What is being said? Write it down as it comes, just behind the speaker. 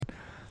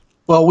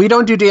Well, we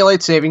don't do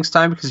daylight savings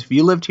time because if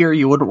you lived here,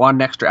 you wouldn't want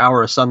an extra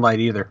hour of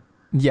sunlight either.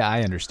 Yeah,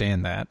 I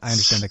understand that.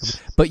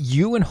 But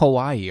you and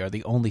Hawaii are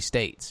the only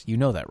states. You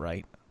know that,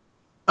 right?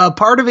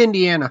 Part of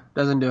Indiana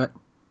doesn't do it.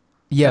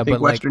 Yeah, but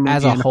like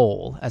as Indiana.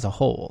 a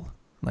whole,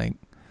 like.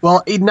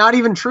 Well, not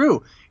even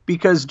true,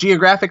 because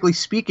geographically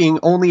speaking,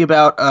 only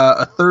about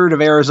a third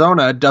of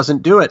Arizona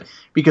doesn't do it,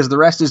 because the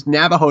rest is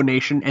Navajo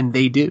Nation, and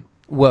they do.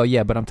 Well,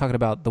 yeah, but I'm talking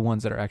about the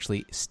ones that are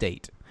actually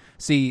state.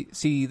 See,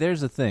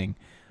 there's a thing,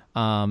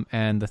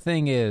 and the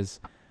thing is,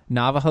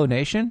 Navajo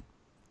Nation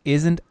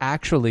isn't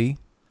actually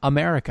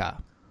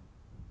America.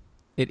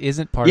 It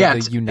isn't part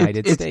of the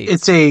United States.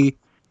 It's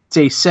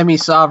a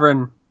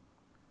semi-sovereign.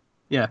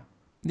 Yeah.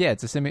 Yeah,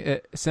 it's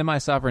a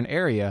semi-sovereign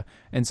area,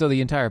 and so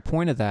the entire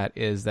point of that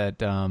is that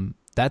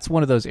that's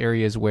one of those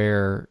areas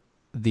where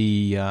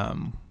the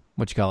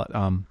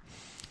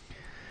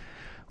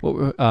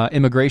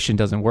immigration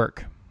doesn't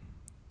work,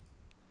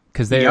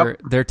 because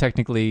they're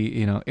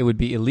technically, it would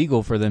be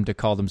illegal for them to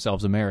call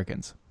themselves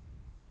Americans.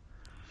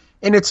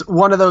 And it's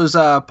one of those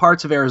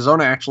parts of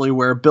Arizona, actually,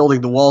 where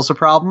building the wall is a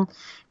problem,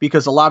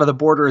 because a lot of the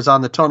border is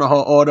on the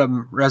Tonaho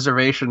O'odham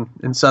Reservation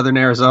in southern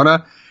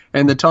Arizona,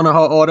 and the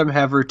Tonaho O'odham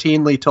have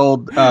routinely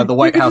told the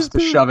White House to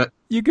shove it.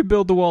 You could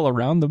build the wall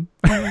around them.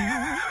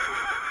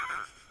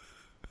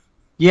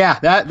 Yeah,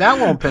 that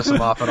won't piss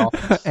them off at all.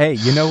 Hey,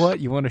 you know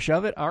what? You want to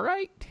shove it? All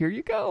right, here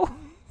you go.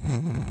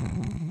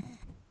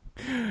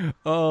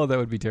 Oh, that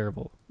would be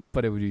terrible.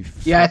 But it would be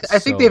I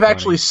think they've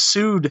actually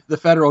sued the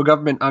federal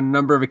government on a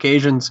number of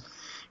occasions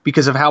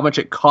because of how much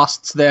it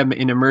costs them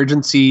in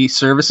emergency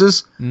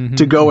services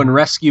to go and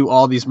rescue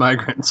all these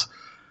migrants.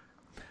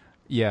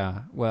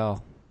 Yeah,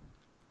 well,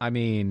 I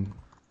mean,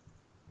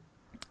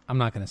 I'm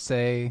not going to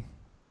say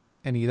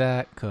any of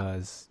that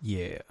because,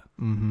 yeah.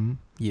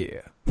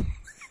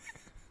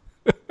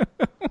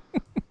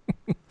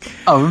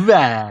 All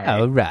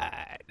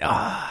right.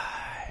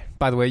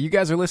 By the way, you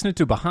guys are listening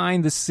to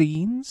Behind the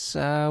Scenes.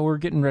 We're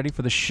getting ready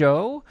for the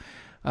show.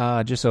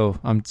 Just so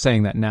I'm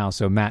saying that now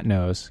so Matt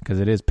knows,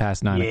 because it is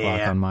past 9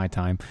 o'clock on my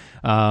time.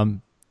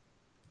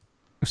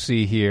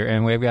 See here,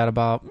 and we've got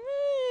about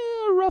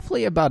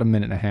roughly about a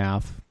minute and a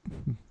half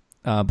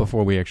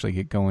before we actually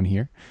get going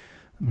here.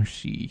 Let me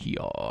see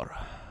here.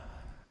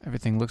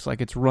 Everything looks like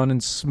it's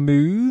running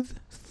smooth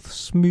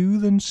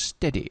and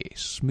steady.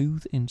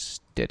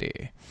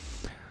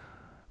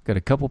 Got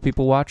a couple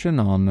people watching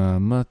on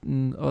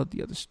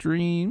the other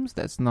streams.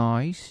 That's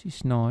nice.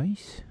 It's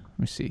nice. Let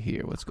me see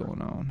here what's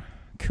going on.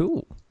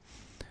 Cool.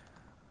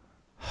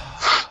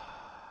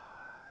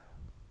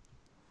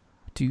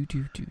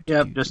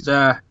 Yep,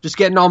 just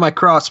getting all my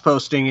cross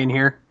posting in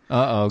here.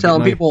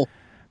 Telling people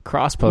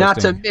cross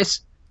posting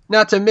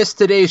not to miss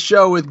today's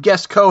show with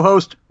guest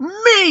co-host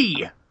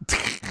me,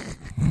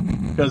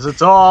 because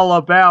it's all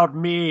about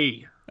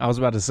me. I was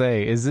about to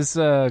say, is this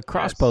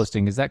cross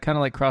posting? Is that kind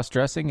of like cross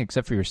dressing,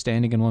 except for you're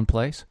standing in one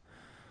place?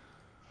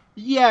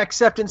 Yeah,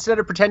 except instead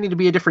of pretending to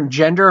be a different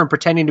gender, I'm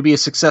pretending to be a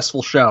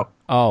successful show.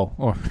 Oh.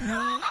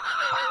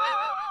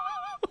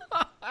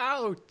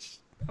 Ouch.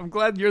 I'm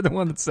glad you're the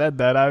one that said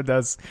that.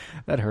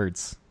 That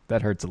hurts.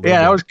 That hurts a little bit.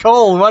 Yeah, that was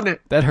cold, wasn't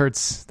it? That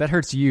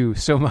hurts you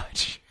so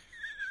much.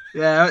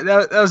 Yeah,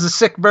 that was a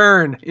sick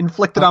burn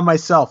inflicted on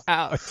myself.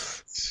 Ouch.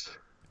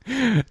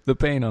 The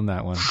pain on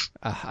that one.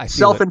 I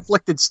feel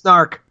self-inflicted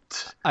snark.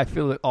 I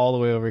feel it all the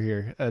way over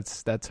here.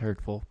 That's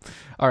hurtful.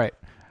 All right.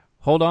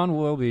 Hold on.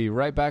 We'll be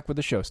right back with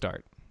the show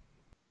start.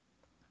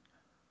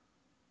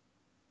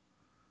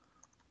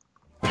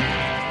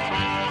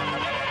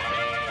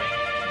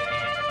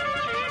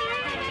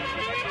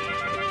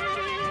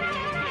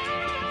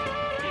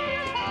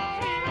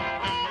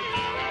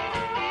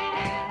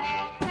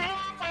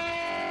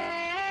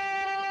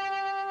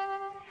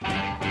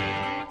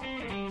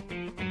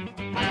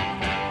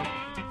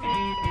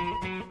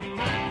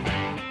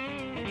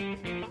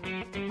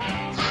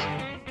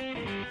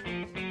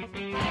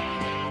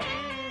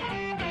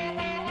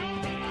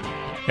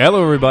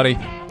 Hello, everybody.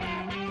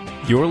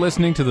 You're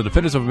listening to the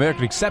Defenders of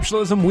American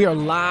Exceptionalism. We are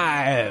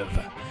live.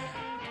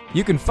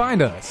 You can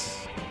find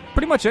us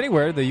pretty much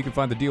anywhere that you can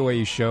find the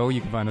DOAE show. You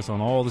can find us on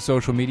all the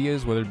social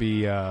medias, whether it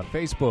be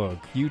Facebook,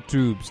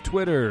 YouTube,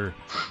 Twitter,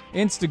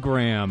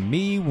 Instagram,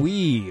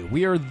 we.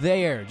 We are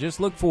there. Just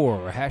look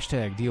for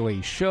hashtag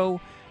DOAE show,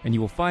 and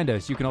you will find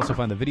us. You can also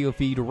find the video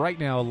feed right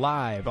now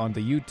live on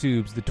the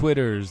YouTubes, the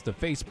Twitters, the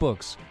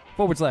Facebooks,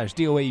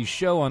 /DOAE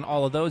show on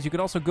all of those. You can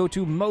also go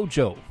to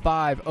Mojo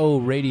 50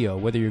 Radio,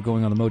 whether you're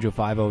going on the Mojo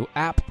 50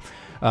 app.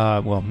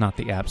 Well, not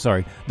the app,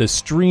 sorry. The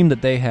stream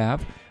that they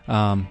have.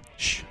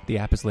 The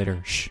app is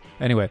later.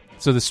 Anyway,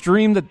 so the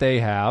stream that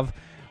they have,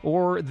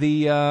 or you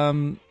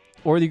go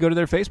to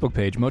their Facebook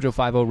page, Mojo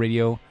 50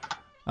 Radio,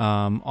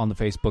 on the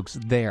Facebooks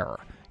there.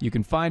 You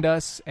can find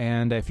us,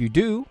 and if you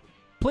do,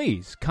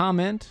 please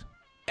comment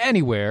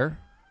anywhere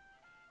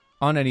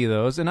on any of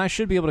those, and I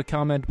should be able to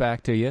comment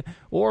back to you,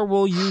 or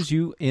we'll use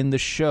you in the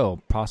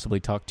show, possibly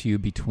talk to you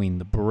between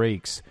the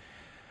breaks.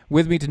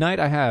 With me tonight,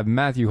 I have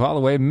Matthew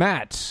Holloway.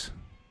 Matt,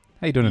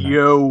 how you doing tonight?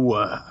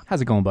 Yo.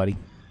 How's it going, buddy?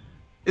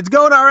 It's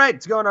going all right.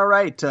 It's going all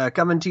right.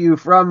 Coming to you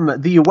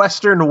from the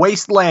western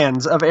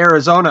wastelands of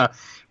Arizona,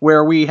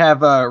 where we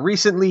have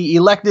recently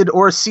elected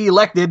or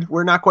selected,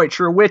 we're not quite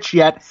sure which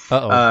yet,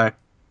 Kyrsten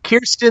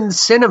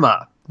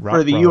Sinema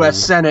for the U.S.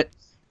 Senate,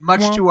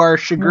 much to our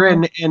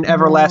chagrin and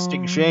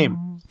everlasting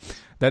shame.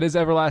 That is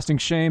everlasting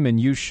shame, and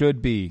you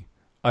should be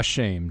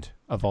ashamed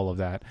of all of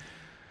that.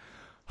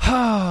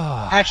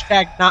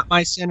 Hashtag not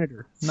my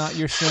senator. Not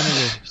your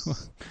senator.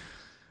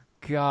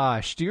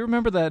 Gosh, do you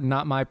remember that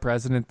 "not my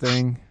president"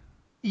 thing?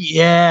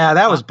 Yeah,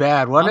 that was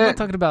bad, wasn't it?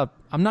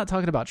 I'm not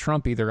talking about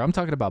Trump either. I'm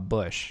talking about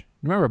Bush.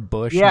 Remember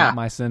Bush? Yeah, not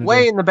my senator.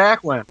 Way in the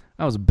back when.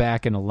 I was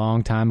back in a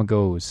long time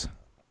ago's.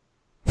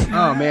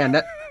 Oh man,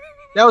 that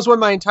was when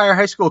my entire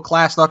high school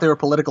class thought they were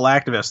political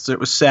activists. It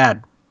was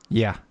sad.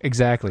 Yeah,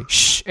 exactly.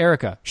 Shh,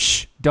 Erica.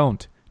 Shh,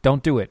 don't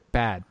do it.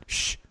 Bad.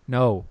 Shh,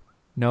 no.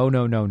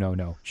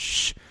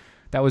 Shh,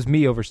 that was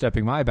me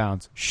overstepping my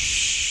bounds.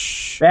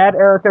 Shh. Bad,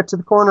 Erica, to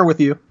the corner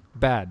with you.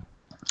 Bad.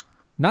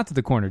 Not to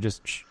the corner,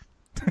 just shh.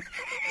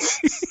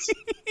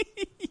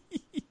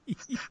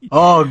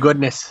 Oh,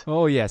 goodness.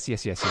 Oh, yes.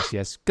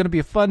 Going to be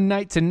a fun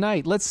night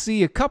tonight. Let's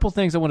see a couple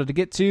things I wanted to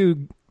get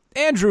to.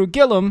 Andrew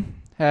Gillum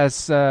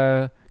has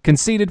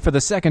conceded for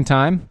the second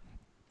time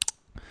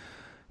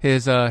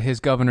his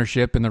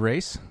governorship in the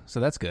race,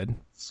 so that's good.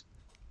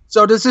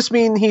 So does this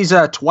mean he's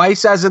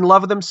twice as in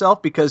love with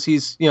himself because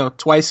he's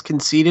twice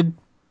conceded?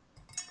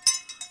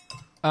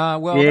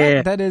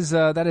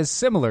 That is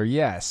similar,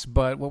 yes.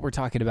 But what we're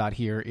talking about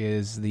here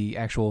is the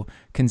actual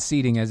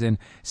conceding, as in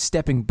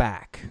stepping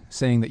back,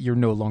 saying that you're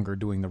no longer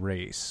doing the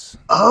race.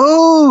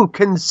 Oh,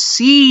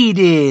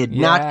 conceded,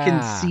 not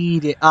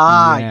conceded.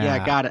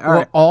 Yeah, got it. All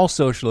right. All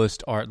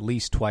socialists are at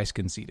least twice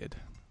conceded.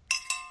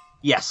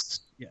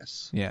 Yes.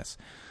 It's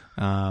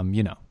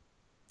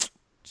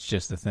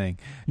just the thing.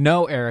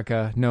 No,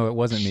 Erica, no, it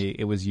wasn't me.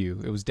 It was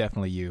you. It was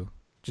definitely you.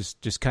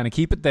 Just kind of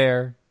keep it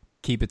there.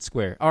 Keep it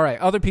square. All right,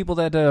 other people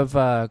that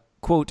have,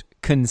 quote,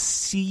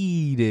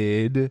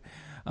 conceded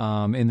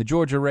in the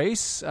Georgia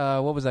race.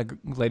 What was that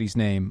lady's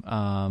name?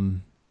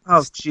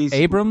 Jeez.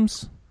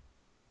 Abrams?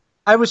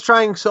 I was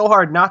trying so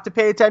hard not to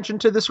pay attention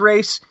to this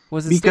race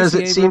because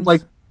it seemed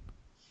like,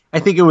 I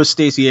think it was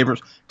Stacey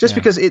Abrams,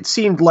 because it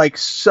seemed like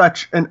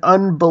such an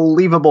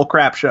unbelievable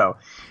crap show.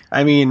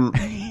 I mean...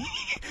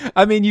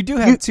 you do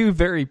have two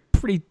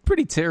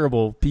pretty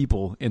terrible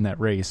people in that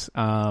race.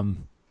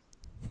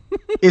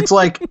 It's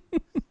like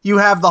you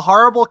have the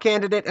horrible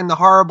candidate and the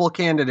horrible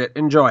candidate.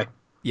 Enjoy.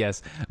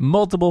 Yes.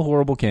 Multiple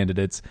horrible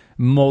candidates.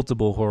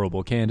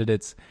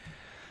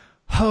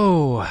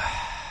 Oh.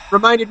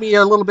 Reminded me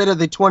a little bit of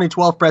the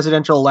 2012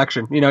 presidential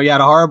election. You had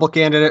a horrible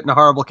candidate and a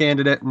horrible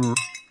candidate. And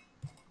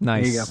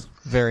nice. There you go.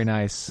 Very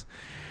nice.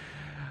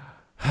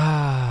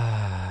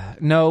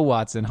 No,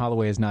 Watson.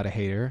 Holloway is not a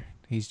hater.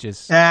 He's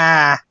just...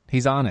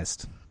 He's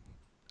honest.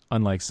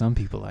 Unlike some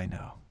people I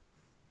know.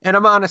 And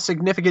I'm on a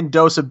significant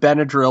dose of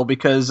Benadryl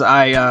because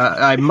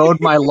I mowed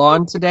my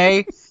lawn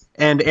today,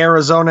 and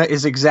Arizona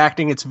is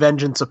exacting its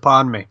vengeance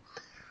upon me.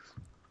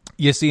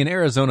 You see, in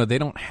Arizona, they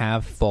don't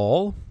have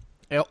fall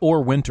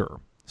or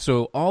winter.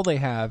 So all they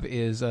have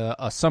is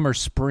a summer,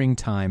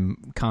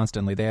 springtime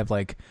constantly. They have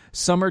like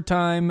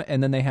summertime,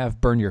 and then they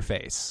have burn your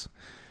face.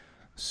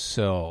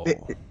 So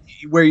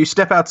where you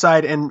step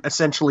outside and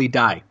essentially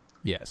die.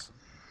 Yes,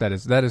 that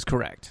is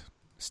correct.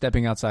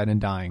 Stepping outside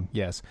and dying,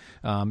 yes.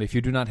 If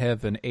you do not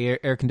have an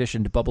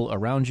air-conditioned bubble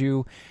around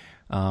you,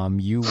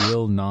 you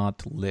will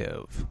not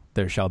live.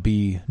 There shall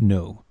be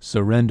no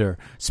surrender.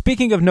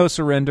 Speaking of no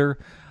surrender,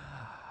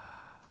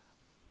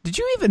 did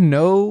you even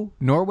know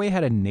Norway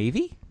had a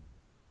navy?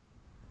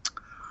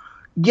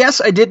 Yes,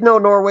 I did know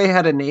Norway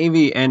had a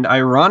navy, and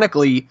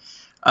ironically,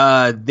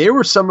 they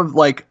were some of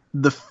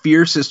the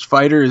fiercest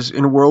fighters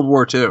in World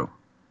War II.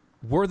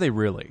 Were they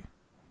really?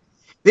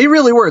 They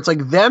really were. It's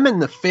like them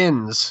and the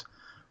Finns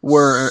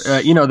were,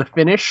 the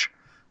Finnish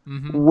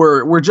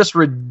were just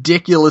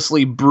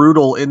ridiculously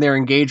brutal in their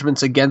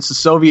engagements against the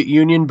Soviet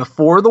Union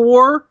before the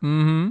war.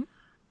 Mm-hmm.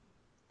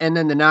 And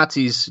then the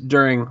Nazis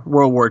during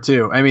World War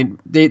II. I mean,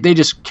 they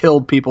just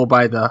killed people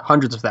by the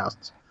hundreds of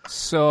thousands.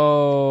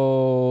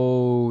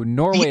 So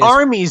Norway... The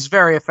Army's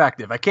very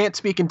effective. I can't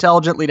speak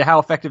intelligently to how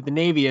effective the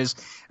Navy is,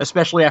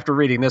 especially after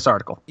reading this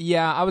article.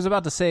 Yeah, I was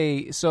about to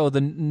say, so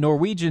the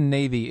Norwegian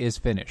Navy is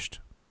finished.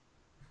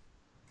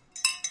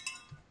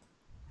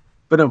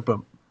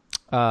 Ba-dum-bum.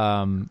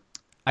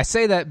 I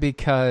say that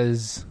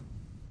because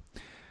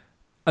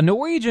a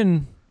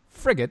Norwegian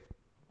frigate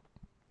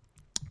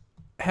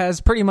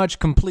has pretty much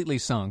completely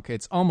sunk.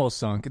 It's almost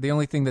sunk. The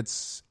only thing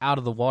that's out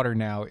of the water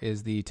now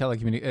is the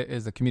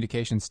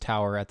communications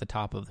tower at the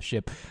top of the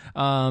ship.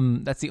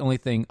 That's the only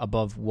thing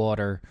above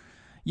water.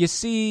 You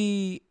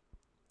see,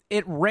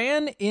 it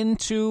ran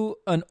into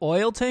an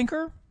oil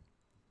tanker,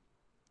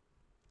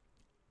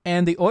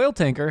 and the oil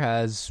tanker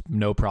has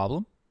no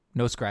problem.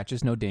 No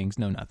scratches, no dings,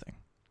 no nothing.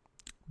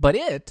 But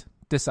it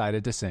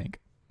decided to sink.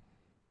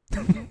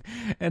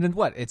 And then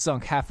what? It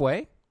sunk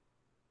halfway.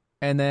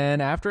 And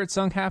then after it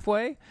sunk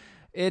halfway,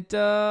 it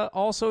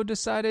also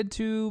decided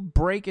to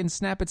break and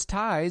snap its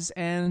ties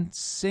and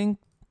sink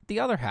the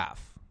other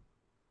half.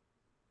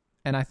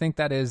 And I think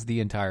that is the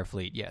entire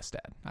fleet. Yes,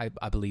 Dad.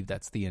 I believe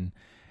that's the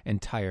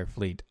entire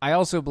fleet. I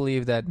also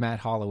believe that Matt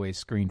Holloway's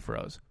screen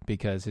froze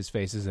because his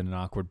face is in an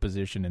awkward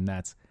position, and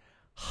that's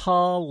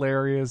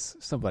hilarious.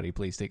 Somebody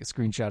please take a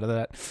screenshot of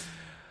that.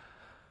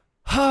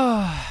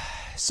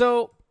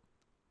 So,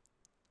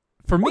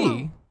 for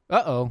me,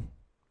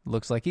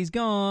 looks like he's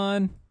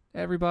gone.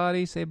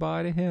 Everybody say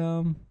bye to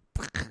him.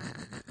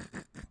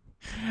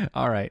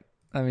 All right,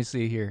 let me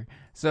see here.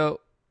 So,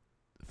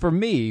 for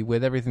me,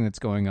 with everything that's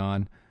going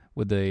on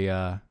with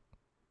the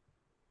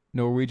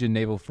Norwegian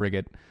naval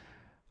frigate,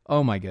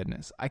 oh my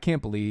goodness, I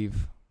can't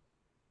believe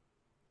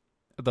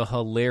the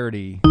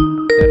hilarity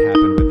that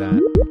happened with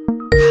that.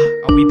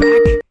 Are we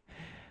back?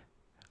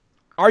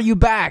 Are you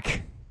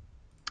back?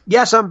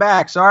 Yes, I'm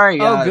back. Sorry,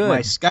 good. My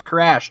Skype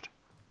crashed.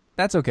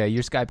 That's okay.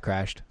 Your Skype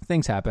crashed.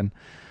 Things happen.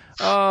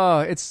 Oh,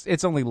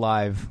 it's only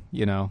live,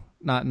 you know.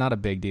 Not a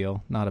big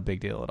deal. Not a big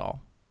deal at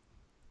all.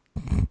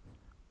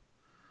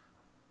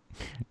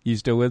 You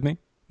still with me?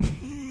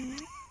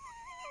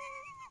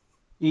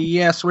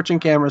 Yeah, switching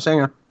cameras.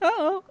 Hang on.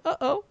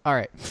 Uh-oh. All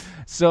right.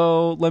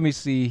 So let me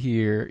see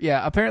here.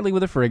 Yeah, apparently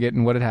with a frigate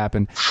and what had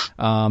happened,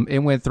 it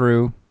went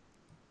through.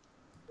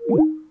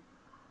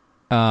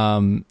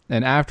 And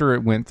after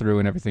it went through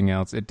and everything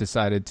else, it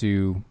decided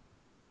to.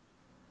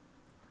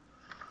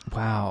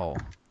 Wow.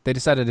 They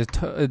decided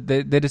to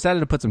they decided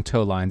to put some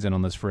tow lines in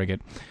on this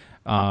frigate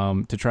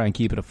to try and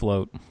keep it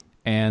afloat.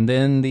 And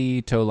then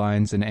the tow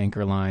lines and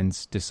anchor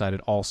lines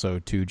decided also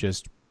to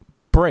just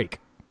break.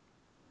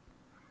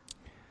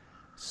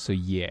 So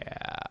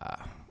yeah,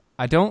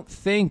 I don't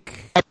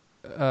think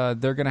they're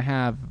going to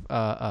have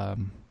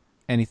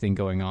anything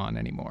going on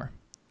anymore.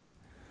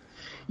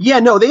 Yeah,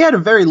 no, they had a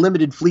very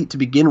limited fleet to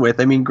begin with.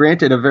 I mean,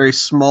 granted, a very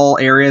small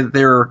area that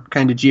they're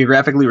kind of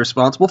geographically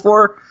responsible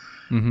for.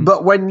 Mm-hmm.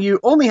 But when you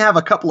only have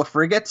a couple of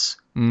frigates,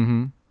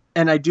 mm-hmm.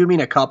 and I do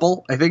mean a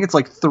couple, I think it's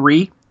like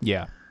 3.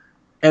 Yeah.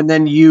 And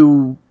then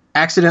you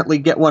accidentally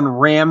get one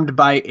rammed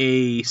by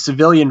a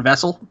civilian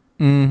vessel.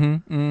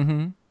 Mm-hmm.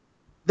 Mm-hmm.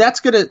 That's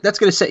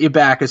gonna set you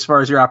back as far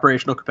as your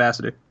operational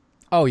capacity.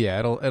 Oh yeah,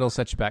 it'll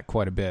set you back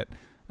quite a bit.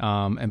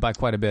 And by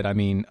quite a bit, I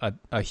mean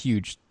a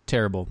huge,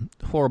 terrible,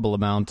 horrible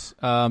amount.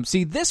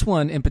 See, this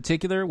one in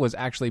particular was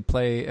actually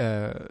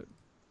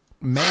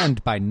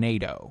manned by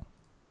NATO.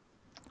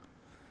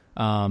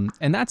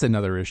 And that's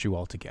another issue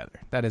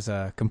altogether. That is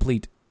a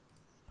complete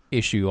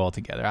issue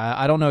altogether.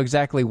 I don't know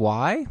exactly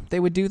why they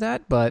would do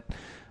that, but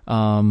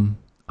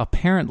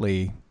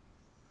apparently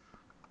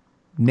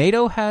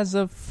NATO has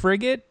a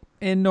frigate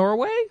in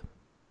Norway?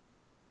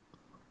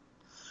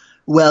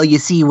 Well, you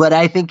see, what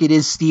I think it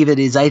is, Steven,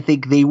 is I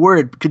think they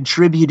weren't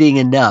contributing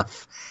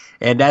enough.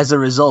 And as a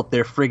result,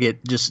 their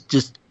frigate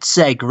just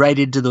sank right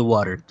into the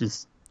water.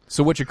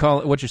 So what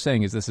you're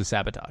saying is this is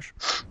sabotage?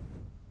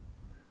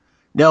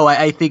 No,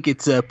 I think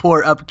it's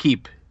poor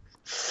upkeep.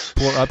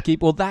 Poor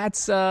upkeep? Well,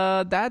 that's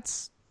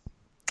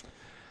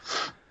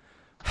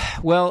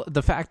well,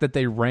 the fact that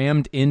they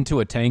rammed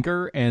into a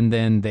tanker and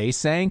then they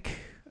sank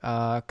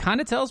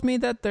kind of tells me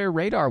that their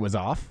radar was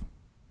off.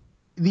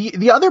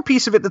 The other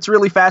piece of it that's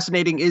really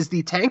fascinating is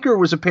the tanker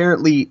was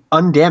apparently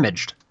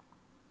undamaged.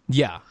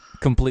 Yeah,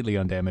 completely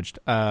undamaged.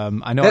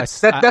 I know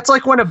that's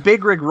like when a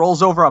big rig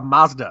rolls over a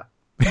Mazda.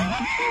 It's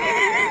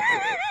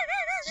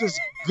just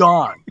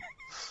gone.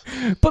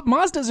 But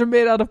Mazdas are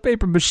made out of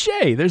paper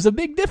mache. There's a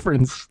big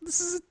difference.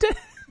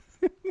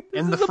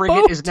 And the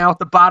frigate is now at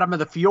the bottom of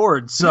the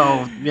fjord,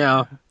 so,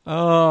 yeah.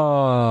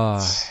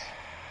 Oh,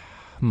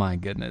 my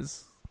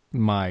goodness.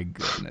 My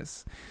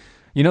goodness.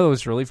 You know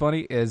what's really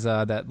funny is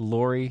that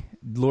Lori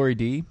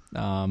D,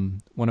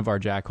 one of our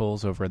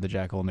jackholes over at the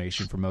Jackhole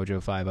Nation for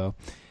Mojo 50.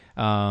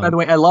 By the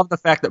way, I love the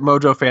fact that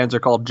Mojo fans are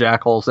called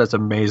jackholes. That's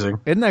amazing.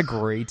 Isn't that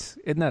great?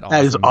 Isn't that awesome?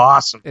 That is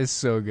awesome. It's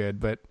so good.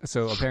 But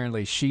so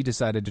apparently she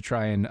decided to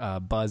try and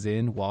buzz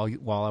in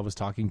while I was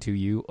talking to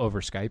you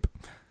over Skype.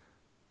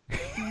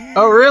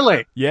 Oh,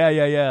 really?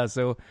 Yeah.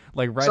 So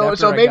after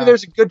so maybe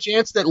there's a good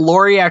chance that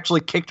Lori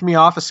actually kicked me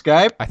off of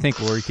Skype. I think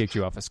Lori kicked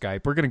you off of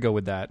Skype. We're gonna go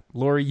with that.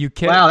 Lori, you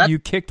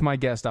kicked my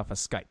guest off of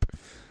Skype.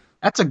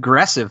 That's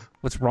aggressive.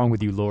 What's wrong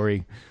with you,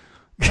 Lori?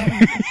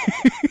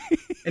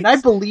 And I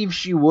believe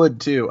she would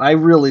too. I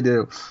really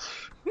do.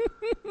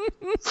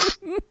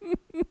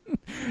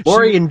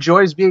 Lori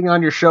enjoys being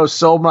on your show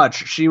so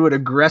much, she would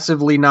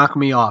aggressively knock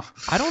me off.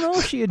 I don't know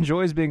if she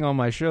enjoys being on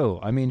my show.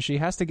 I mean, she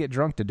has to get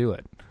drunk to do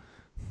it.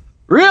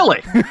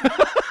 Really?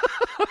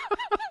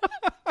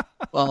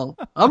 Well,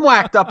 I'm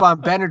whacked up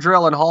on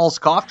Benadryl and Hall's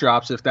cough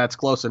drops, if that's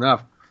close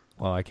enough.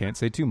 Well, I can't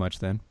say too much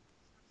then.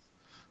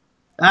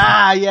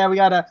 Yeah, we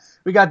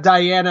got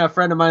Diana, a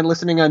friend of mine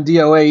listening on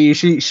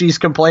DOAE. She's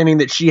complaining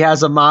that she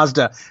has a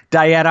Mazda.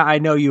 Diana, I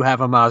know you have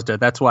a Mazda.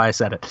 That's why I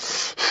said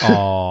it.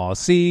 Oh,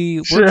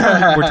 see, we're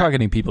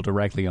targeting people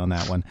directly on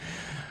that one.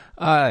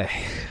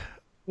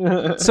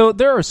 So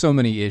there are so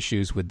many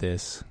issues with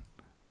this.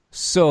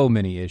 So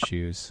many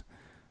issues.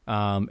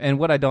 And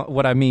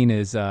what I mean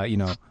is,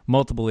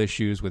 multiple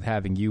issues with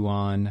having you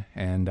on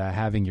and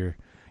having your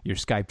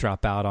Skype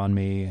drop out on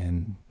me,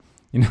 and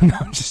no,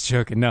 I'm just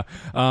joking. No,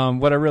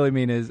 what I really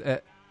mean is,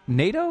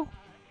 NATO.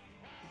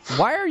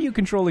 Why are you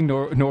controlling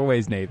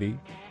Norway's navy?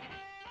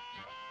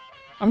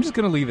 I'm just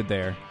gonna leave it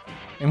there,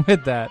 and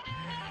with that,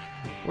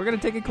 we're gonna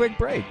take a quick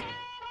break.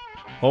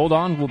 Hold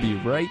on, we'll be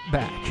right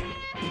back.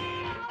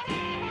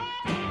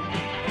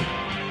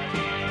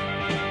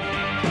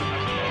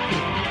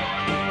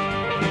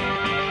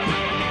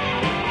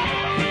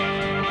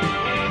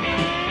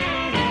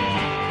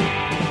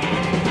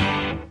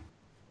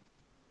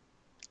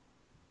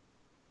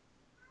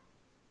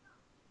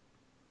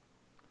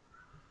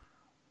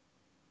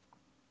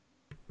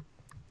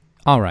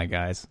 All right,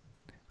 guys.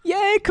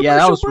 Yay, commercial Yeah,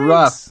 that was breaks.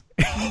 rough.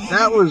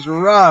 That was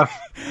rough.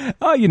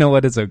 Oh, you know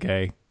what? It's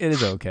okay. It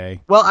is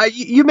okay. Well,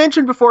 you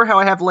mentioned before how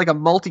I have like a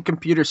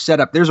multi-computer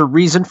setup. There's a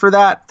reason for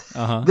that.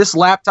 Uh-huh. This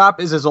laptop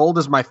is as old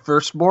as my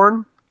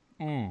firstborn.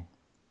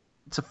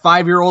 It's a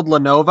 5-year-old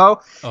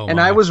Lenovo, and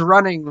my. I was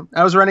running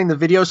the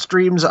video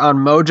streams on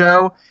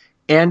Mojo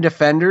and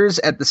Defenders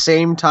at the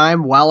same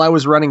time while I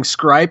was running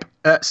Skype,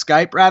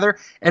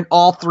 and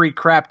all three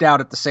crapped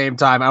out at the same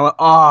time. I went,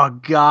 oh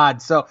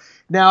god! So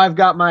now I've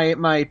got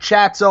my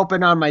chats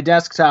open on my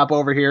desktop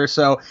over here.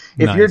 So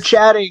if Nice. you're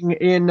chatting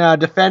in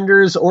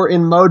Defenders or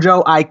in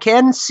Mojo, I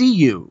can see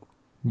you.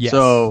 Yes,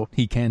 So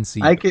he can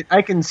see I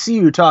can see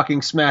you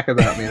talking smack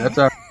about me. That's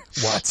our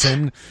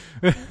Watson.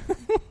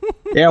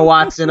 yeah,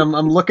 Watson.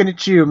 I'm looking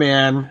at you,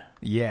 man.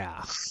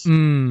 Yeah.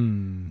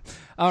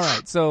 All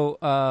right.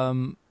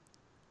 So,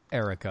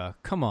 Erica,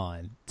 come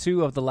on.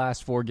 2 of the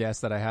last 4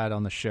 guests that I had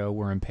on the show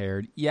were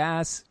impaired.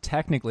 Yes,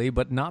 technically,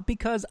 but not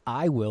because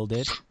I willed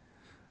it.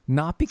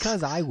 Not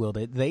because I willed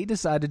it. They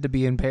decided to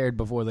be impaired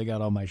before they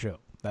got on my show.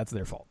 That's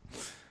their fault.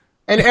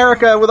 And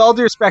Erica, with all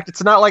due respect,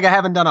 it's not like I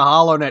haven't done a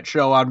HoloNet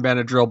show on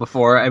Benadryl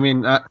before. I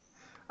mean,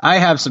 I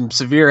have some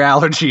severe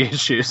allergy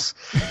issues.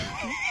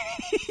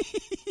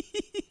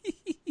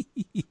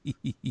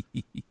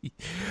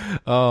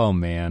 Oh,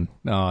 man.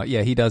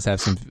 Yeah, he does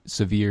have some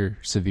severe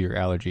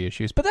allergy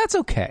issues, but that's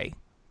okay.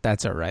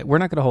 That's all right. We're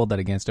not going to hold that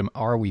against him,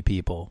 are we,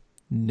 people?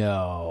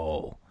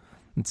 No.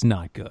 It's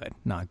not good.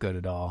 Not good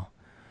at all.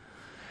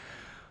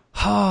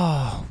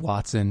 Oh,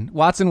 Watson.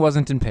 Watson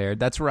wasn't impaired.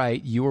 That's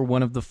right. You were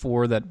one of the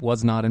 4 that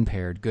was not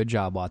impaired. Good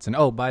job, Watson.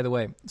 Oh, by the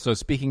way, so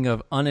speaking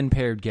of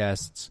unimpaired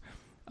guests,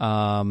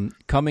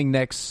 coming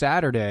next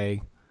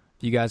Saturday,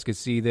 you guys could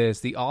see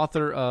this, the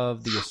author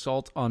of The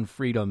Assault on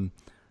Freedom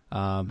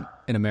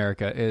in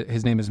America,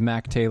 his name is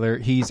Mac Taylor.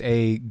 He's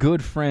a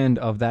good friend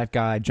of that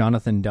guy,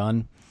 Jonathan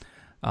Dunn.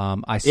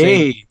 I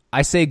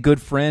say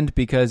good friend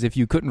because if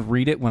you couldn't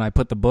read it when I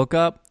put the book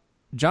up,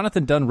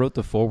 Jonathan Dunn wrote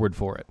the foreword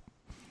for it.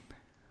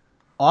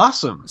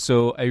 Awesome.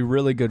 So a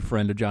really good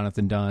friend of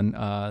Jonathan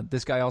Dunn.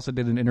 This guy also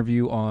did an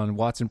interview on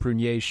Watson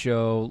Prunier's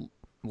show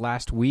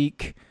last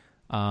week,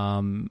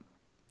 and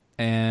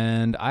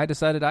I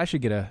decided I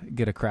should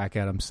get a crack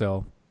at him.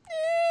 So,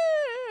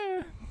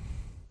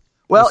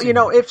 well,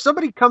 if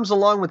somebody comes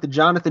along with the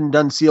Jonathan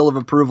Dunn seal of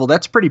approval,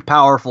 that's pretty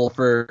powerful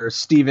for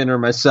Steven or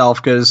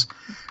myself because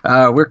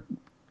I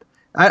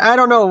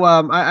don't know.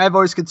 I've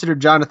always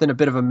considered Jonathan a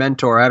bit of a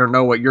mentor. I don't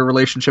know what your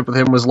relationship with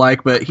him was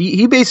like, but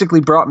he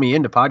basically brought me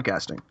into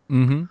podcasting.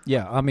 Mm-hmm.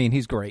 Yeah, I mean,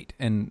 he's great.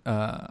 And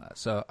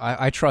so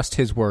I trust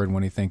his word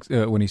when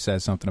he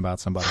says something about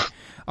somebody.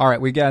 All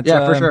right, we got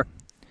for sure.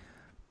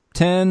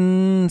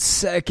 10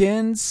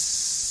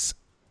 seconds,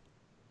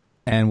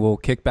 and we'll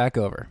kick back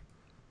over.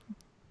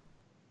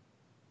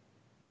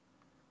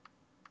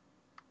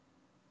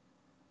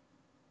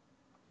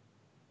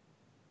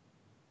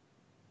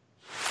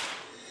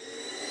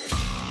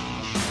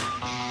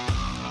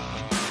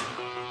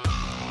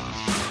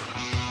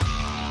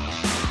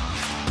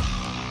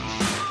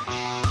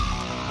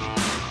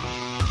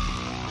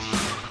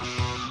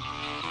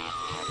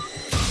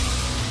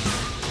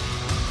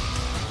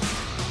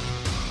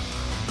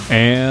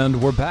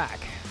 And we're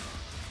back.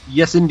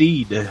 Yes,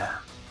 indeed.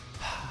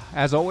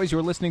 As always,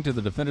 you're listening to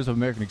the Defenders of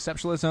American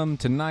Exceptionalism.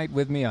 Tonight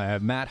with me, I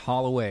have Matt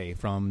Holloway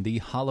from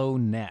The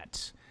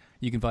HoloNet.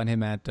 You can find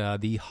him at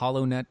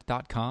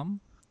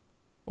thehollonet.com.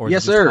 Or is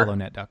yes, it just sir.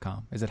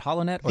 HoloNet.com? Is it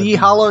HoloNet or The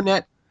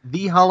HoloNet?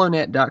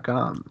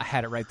 TheHoloNet.com. I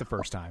had it right the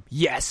first time.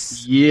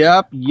 Yes.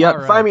 Yep.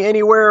 Right. Find me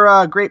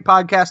anywhere great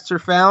podcasts are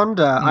found.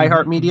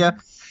 iHeartMedia.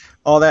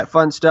 All that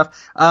fun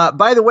stuff.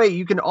 By the way,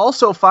 you can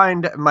also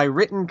find my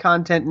written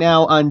content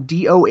now on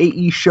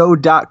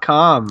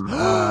doaeshow.com.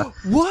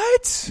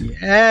 What?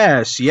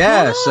 Yes.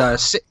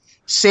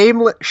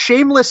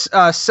 Shameless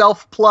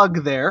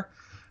self-plug there.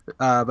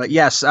 But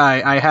yes,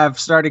 I have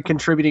started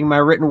contributing my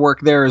written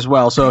work there as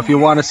well. So if you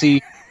want to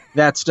see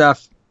that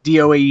stuff,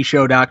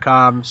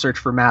 doaeshow.com, search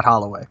for Matt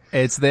Holloway.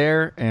 It's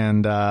there,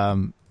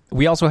 and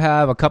we also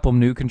have a couple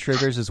new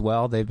contributors as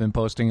well. They've been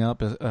posting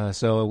up,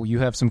 so you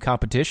have some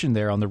competition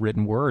there on the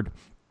written word.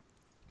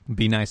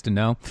 Be nice to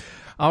know.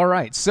 All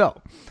right,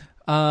 so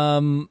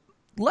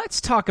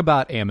let's talk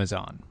about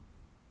Amazon.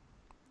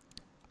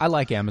 I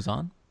like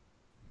Amazon.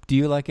 Do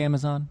you like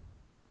Amazon?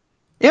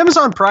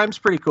 Amazon Prime's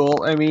pretty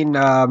cool. I mean,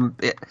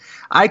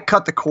 I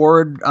cut the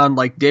cord on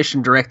like Dish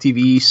and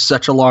DirecTV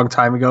such a long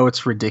time ago.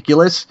 It's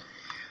ridiculous.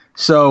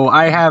 So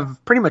I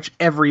have pretty much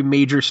every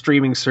major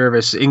streaming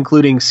service,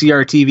 including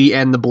CRTV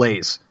and The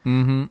Blaze,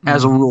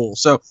 as a rule.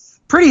 So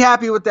pretty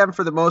happy with them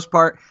for the most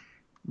part.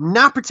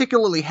 Not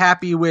particularly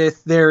happy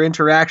with their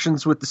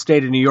interactions with the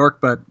state of New York,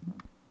 but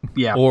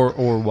yeah.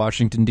 Or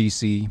Washington,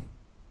 D.C.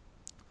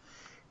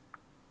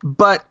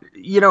 But,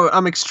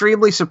 I'm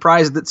extremely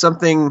surprised that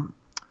something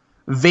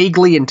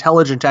vaguely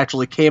intelligent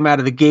actually came out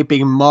of the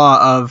gaping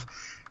maw of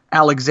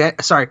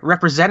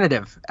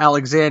Representative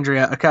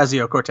Alexandria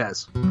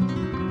Ocasio-Cortez.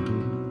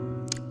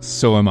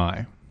 So am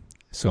I.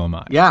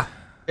 Yeah.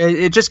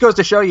 It just goes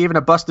to show you even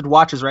a busted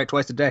watch is right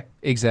twice a day.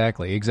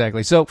 Exactly.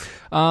 So,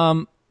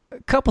 a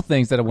couple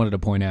things that I wanted to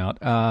point out.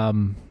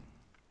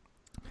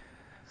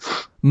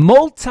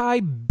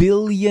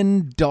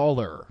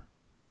 Multi-billion-dollar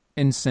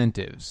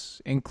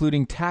incentives,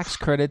 including tax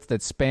credits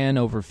that span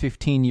over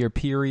 15-year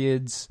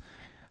periods,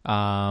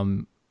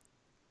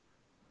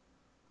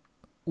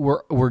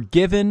 were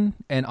given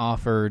and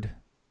offered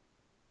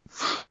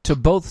to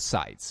both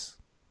sides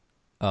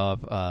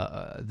of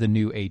the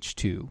new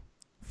H2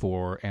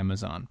 for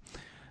Amazon.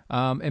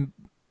 And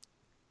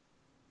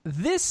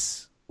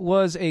this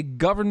was a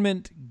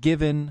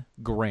government-given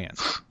grant.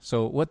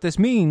 So what this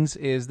means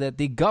is that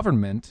the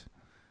government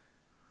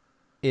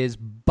is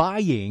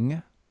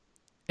buying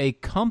a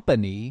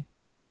company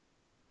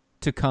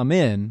to come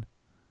in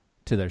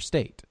to their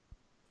state.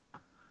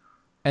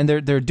 And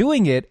they're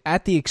doing it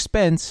at the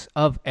expense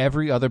of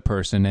every other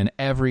person and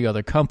every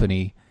other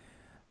company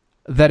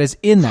that is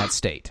in that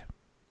state.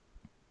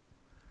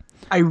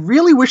 I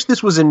really wish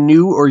this was a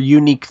new or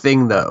unique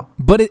thing, though.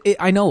 But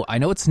I know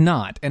it's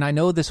not, and I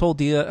know this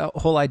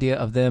whole idea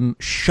of them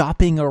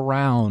shopping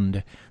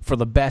around for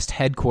the best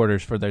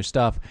headquarters for their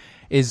stuff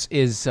is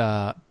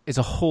a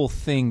whole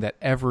thing that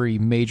every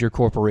major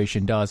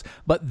corporation does.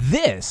 But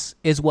this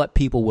is what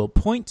people will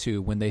point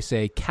to when they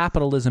say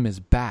capitalism is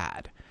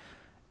bad,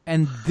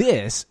 and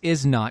this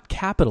is not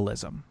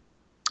capitalism.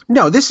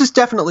 No, this is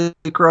definitely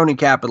crony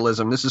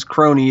capitalism. This is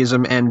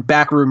cronyism and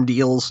backroom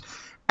deals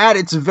at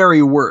its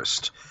very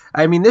worst.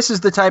 I mean, this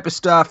is the type of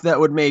stuff that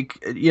would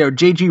make,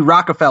 J.G.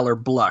 Rockefeller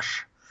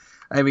blush.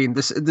 I mean,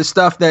 the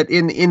stuff that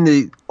in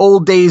the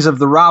old days of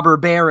the robber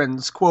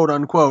barons, quote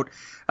unquote,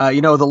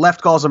 the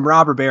left calls them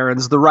robber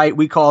barons, the right,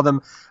 we call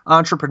them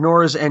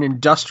entrepreneurs and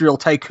industrial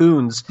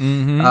tycoons,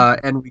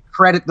 and we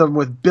credit them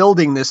with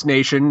building this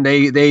nation.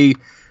 They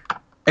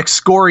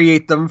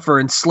excoriate them for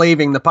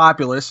enslaving the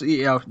populace.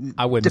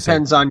 I wouldn't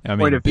depends on your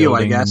point of view,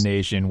 I guess. The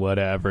nation,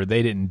 whatever.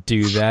 They didn't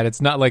do that.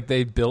 It's not like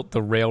they built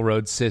the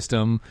railroad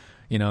system,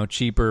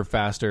 cheaper,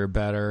 faster,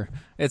 better.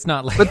 It's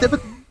not like.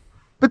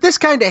 But this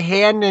kind of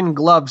hand in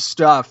glove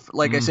stuff,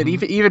 like I said,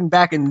 even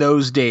back in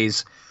those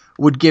days,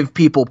 would give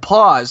people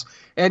pause.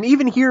 And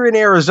even here in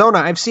Arizona,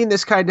 I've seen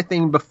this kind of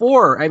thing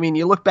before. I mean,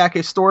 you look back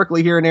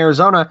historically here in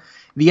Arizona,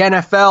 the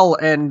NFL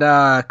and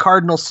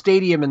Cardinal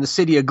Stadium in the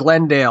city of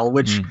Glendale,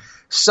 which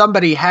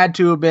somebody had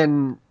to have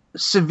been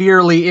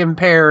severely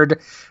impaired,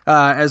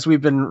 as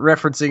we've been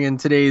referencing in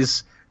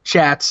today's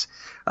chats,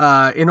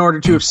 in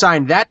order to have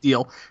signed that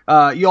deal.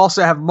 You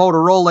also have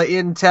Motorola,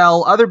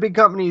 Intel, other big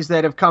companies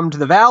that have come to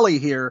the Valley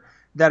here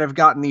that have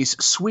gotten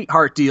these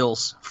sweetheart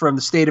deals from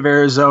the state of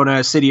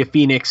Arizona, city of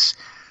Phoenix,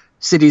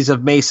 cities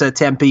of Mesa,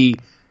 Tempe,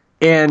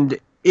 and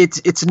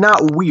it's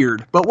not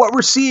weird. But what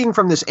we're seeing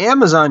from this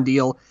Amazon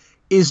deal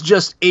is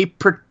just a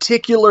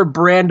particular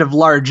brand of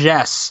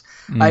largesse.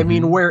 I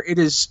mean, where it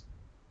is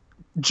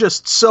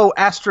just so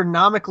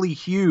astronomically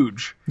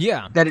huge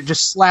that it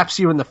just slaps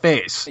you in the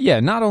face. Yeah,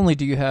 not only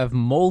do you have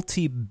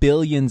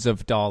multi-billions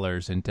of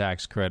dollars in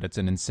tax credits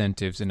and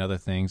incentives and other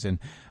things and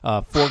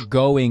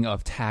foregoing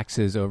of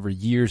taxes over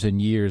years and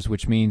years,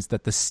 which means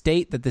that the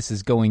state that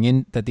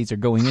these are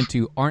going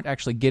into aren't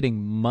actually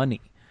getting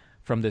money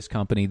from this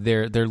company.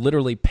 They're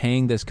literally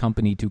paying this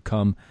company to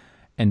come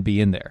and be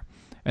in there.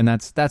 And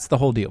that's the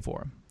whole deal for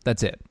them.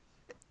 That's it.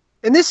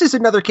 And this is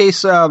another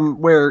case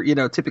where,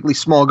 typically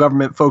small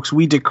government folks,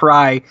 we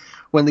decry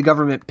when the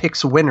government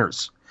picks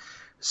winners.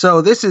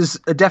 So this is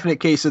a definite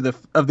case of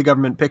the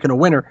government picking a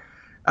winner.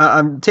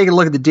 I'm taking a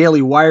look at the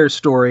Daily Wire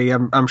story.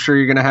 I'm sure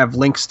you're going to have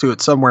links to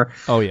it somewhere.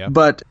 Oh, yeah.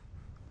 But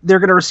they're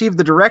going to receive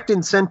the direct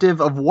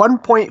incentive of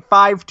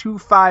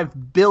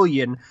 $1.525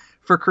 billion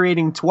for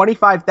creating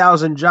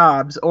 25,000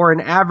 jobs, or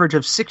an average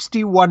of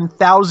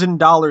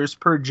 $61,000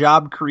 per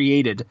job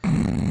created,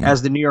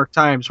 as the New York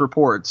Times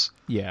reports.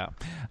 Yeah.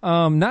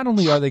 Not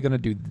only are they going to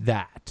do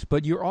that,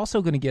 but you're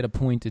also going to get a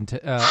point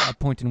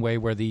in way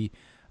where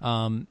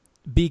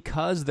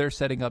because they're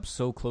setting up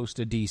so close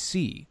to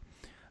D.C.,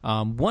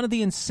 one of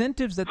the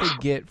incentives that they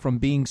get from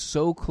being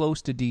so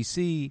close to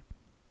D.C.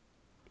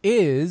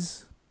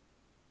 is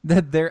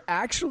that they're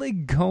actually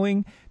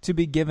going to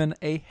be given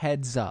a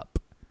heads up.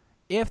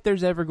 If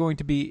there's ever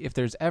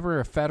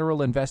a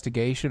federal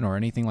investigation or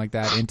anything like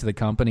that into the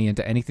company,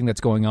 into anything that's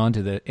going on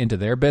into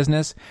their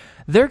business,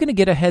 they're going to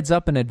get a heads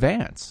up in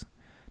advance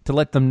to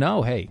let them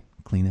know, hey,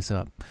 clean this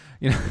up.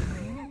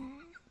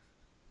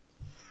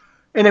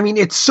 And I mean,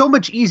 it's so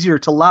much easier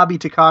to lobby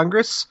to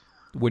Congress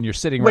when you're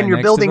sitting when right you're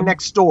next building to them.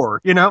 next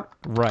door, you know?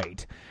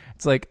 Right.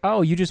 It's like,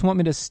 oh, you just want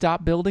me to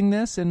stop building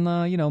this and,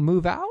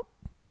 move out?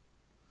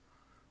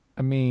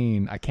 I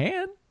mean, I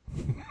can.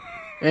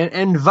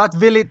 And what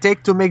will it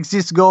take to make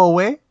this go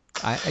away?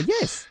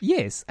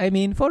 Yes. I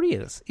mean, for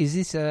reals.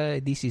 This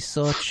is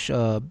such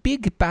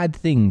big bad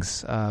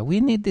things.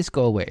 We need this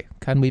go away.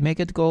 Can we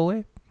make it go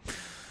away?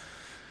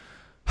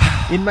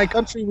 In my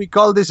country, we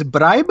call this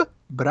bribe.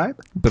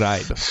 Bribe.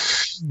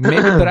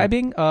 Maybe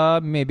bribing?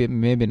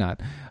 Maybe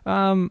not.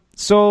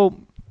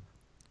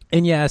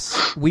 And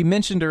yes, we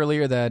mentioned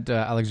earlier that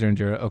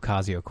Alexandria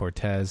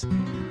Ocasio-Cortez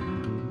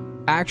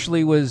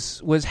actually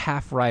was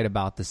half right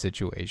about the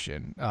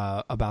situation,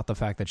 about the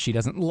fact that she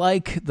doesn't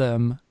like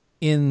them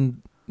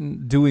in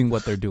doing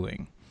what they're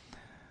doing,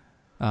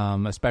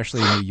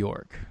 especially in New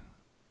York.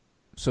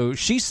 So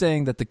she's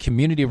saying that the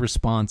community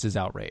response is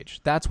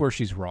outrage. That's where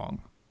she's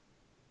wrong.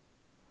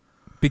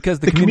 Because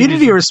the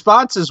community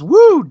response is,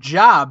 woo,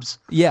 jobs.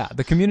 Yeah,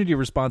 the community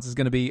response is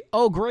going to be,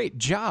 oh, great,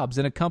 jobs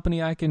in a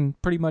company I can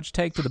pretty much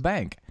take to the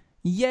bank.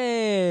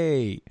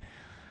 Yay!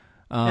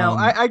 Now,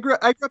 I grew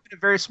up in a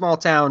very small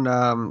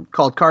town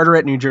called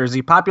Carteret, New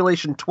Jersey.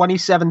 Population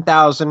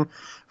 27,000,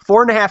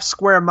 4.5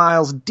 square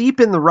miles,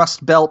 deep in the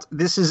Rust Belt.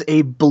 This is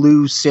a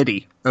blue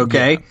city,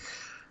 okay? Yeah.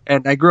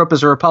 And I grew up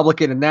as a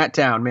Republican in that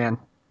town, man.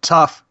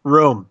 Tough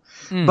room.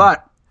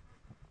 But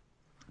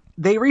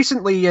they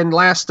recently, in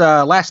last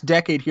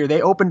decade here,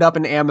 they opened up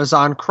an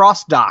Amazon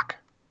cross dock.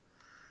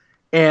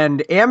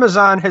 And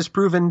Amazon has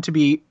proven to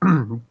be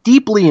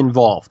deeply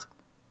involved.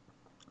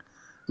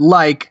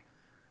 Like,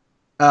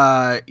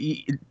 I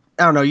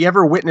don't know, you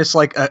ever witness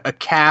like a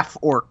calf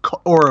or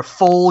a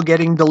foal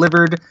getting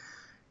delivered?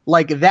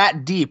 Like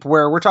that deep,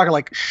 where we're talking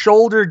like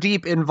shoulder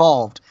deep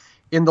involved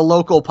in the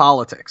local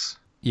politics.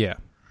 Yeah.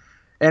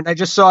 And I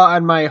just saw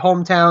on my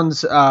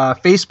hometown's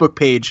Facebook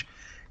page,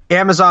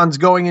 Amazon's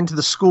going into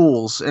the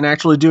schools and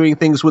actually doing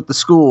things with the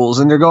schools,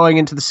 and they're going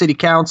into the city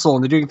council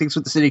and they're doing things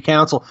with the city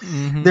council.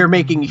 Mm-hmm. They're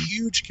making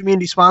huge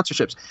community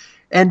sponsorships.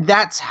 And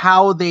that's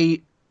how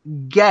they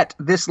get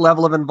this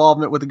level of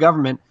involvement with the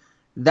government.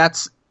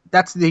 That's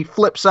the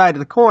flip side of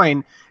the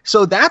coin.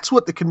 So that's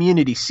what the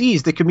community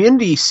sees. The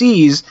community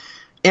sees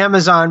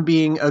Amazon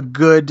being a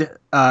good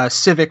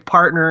civic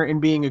partner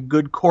and being a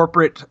good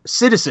corporate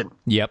citizen.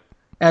 Yep.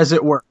 As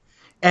it were.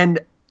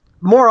 And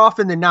more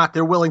often than not,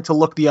 they're willing to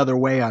look the other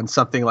way on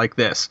something like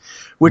this,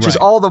 which is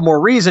all the more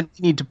reason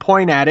you need to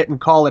point at it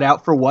and call it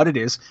out for what it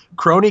is: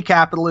 crony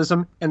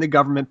capitalism and the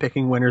government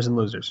picking winners and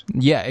losers.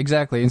 Yeah,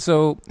 exactly. And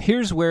so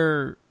here's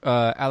where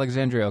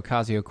Alexandria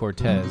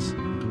Ocasio-Cortez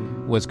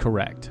was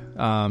correct.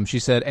 She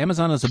said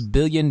Amazon is $1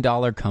 billion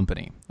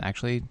company.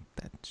 Actually,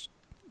 that's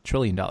 $1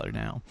 trillion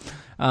now.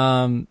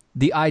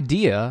 The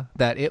idea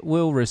that it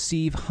will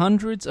receive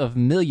hundreds of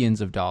millions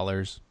of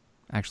dollars,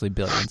 actually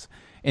billions,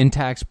 in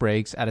tax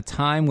breaks at a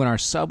time when our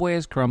subway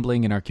is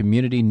crumbling and our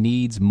community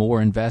needs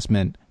more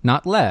investment,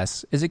 not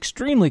less, is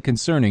extremely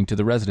concerning to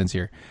the residents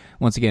here.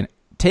 Once again,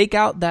 take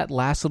out that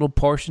last little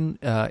portion,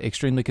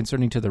 extremely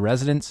concerning to the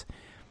residents,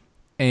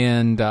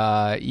 and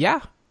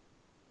the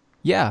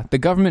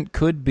government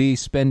could be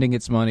spending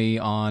its money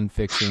on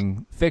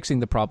fixing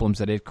the problems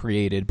that it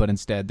created, but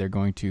instead they're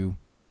going to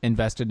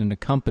invest it in a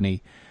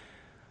company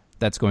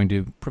that's going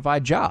to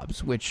provide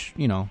jobs, which,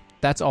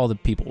 that's all the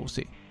people will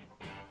see.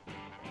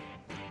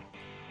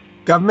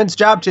 Government's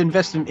job to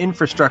invest in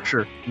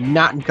infrastructure,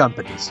 not in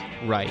companies.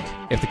 Right.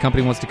 If the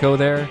company wants to go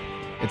there,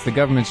 it's the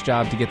government's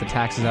job to get the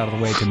taxes out of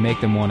the way to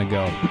make them want to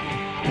go.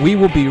 We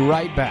will be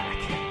right back.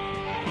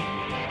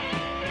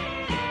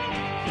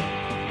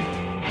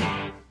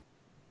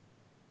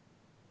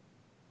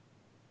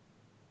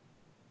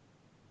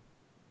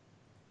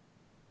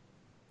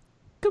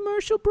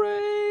 Commercial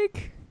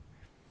break.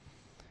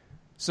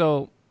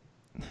 So,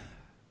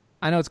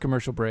 I know it's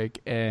commercial break,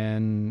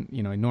 and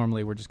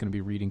normally we're just going to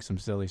be reading some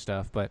silly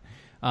stuff, but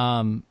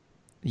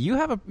you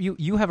have a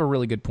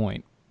really good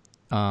point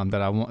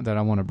that I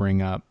want to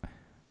bring up.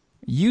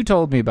 You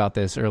told me about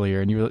this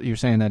earlier, and you're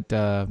saying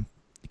that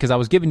because I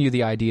was giving you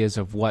the ideas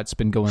of what's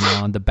been going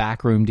on, the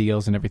backroom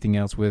deals and everything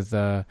else with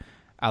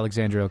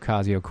Alexandria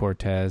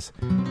Ocasio-Cortez,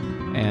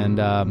 and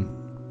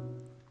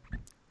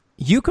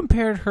you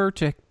compared her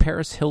to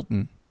Paris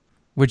Hilton,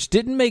 which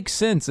didn't make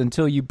sense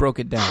until you broke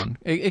it down.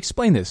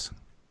 Explain this.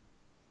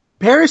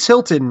 Paris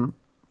Hilton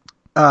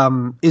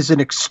is an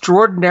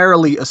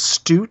extraordinarily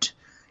astute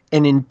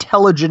and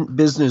intelligent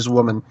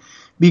businesswoman,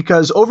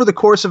 because over the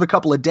course of a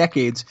couple of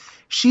decades,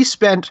 she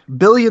spent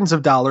billions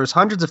of dollars,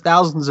 hundreds of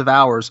thousands of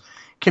hours,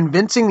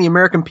 convincing the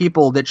American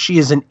people that she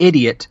is an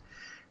idiot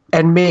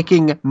and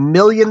making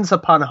millions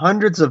upon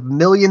hundreds of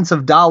millions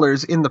of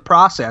dollars in the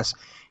process,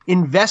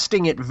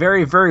 investing it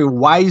very, very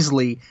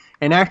wisely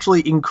and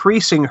actually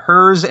increasing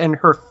hers and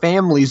her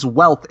family's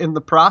wealth in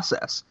the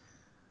process.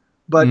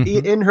 But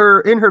in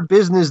her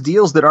business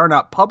deals that are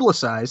not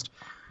publicized,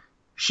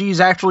 she's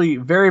actually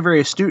very, very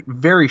astute,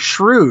 very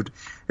shrewd.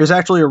 There's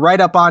actually a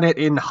write-up on it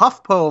in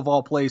HuffPo, of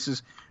all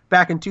places,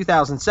 back in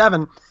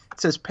 2007. It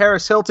says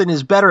Paris Hilton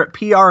is better at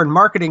PR and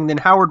marketing than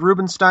Howard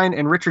Rubenstein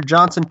and Richard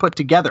Johnson put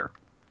together.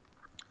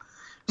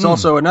 There's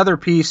also another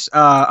piece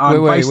on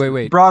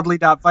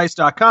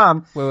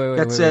broadly.vice.com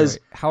that says...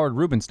 Howard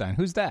Rubenstein,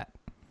 who's that?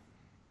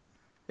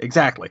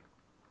 Exactly.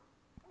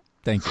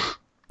 Thank you.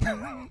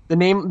 The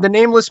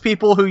nameless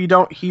people who you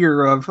don't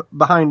hear of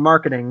behind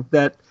marketing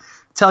that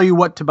tell you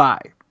what to buy.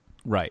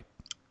 Right.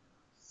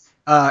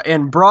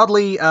 And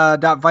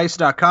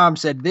broadly.vice.com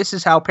said, this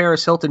is how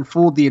Paris Hilton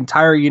fooled the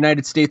entire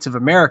United States of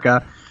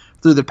America.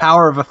 Through the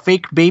power of a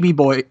fake baby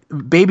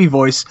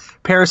voice,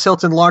 Paris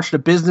Hilton launched a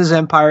business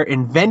empire,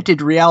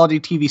 invented reality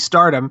TV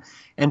stardom,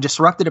 and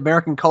disrupted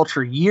American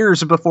culture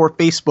years before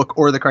Facebook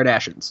or the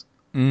Kardashians.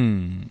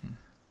 You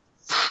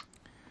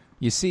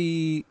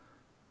see,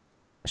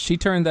 she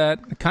turned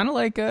that kind of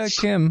like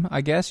Kim,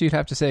 I guess you'd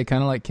have to say,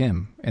 kind of like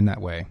Kim in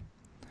that way.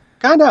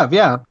 Kind of,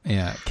 yeah.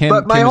 Yeah, Kim.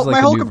 But my Kim is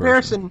like whole the new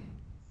comparison, version.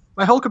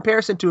 my whole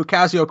comparison to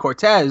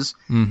Ocasio-Cortez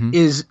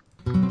is,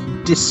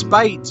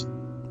 despite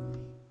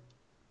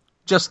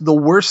just the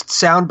worst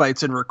sound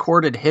bites in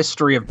recorded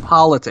history of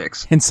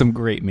politics, And some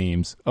great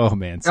memes. Oh,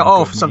 man.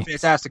 some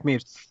fantastic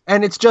memes.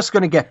 And it's just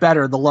going to get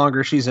better the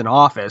longer she's in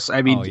office.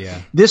 I mean,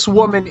 This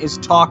woman is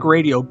talk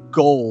radio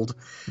gold.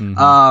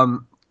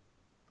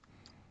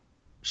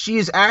 She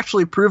has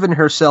actually proven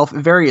herself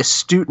very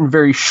astute and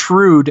very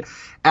shrewd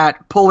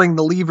at pulling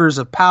the levers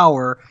of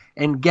power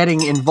and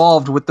getting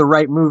involved with the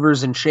right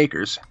movers and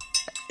shakers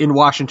in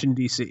Washington,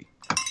 D.C.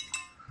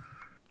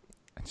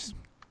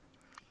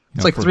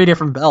 It's like three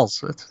different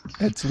bells.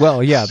 It's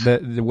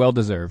the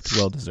well-deserved.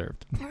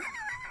 Well-deserved.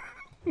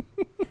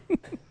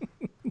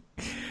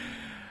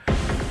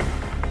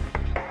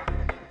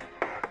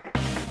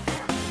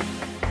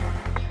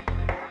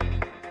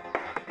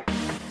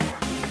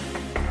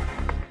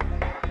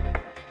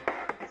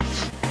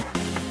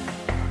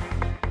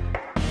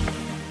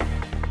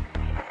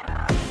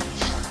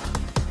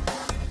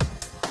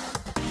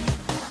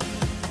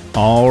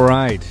 All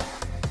right.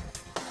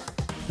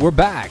 We're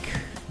back.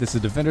 This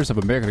is Defenders of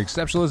American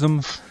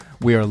Exceptionalism.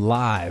 We are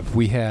live.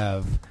 We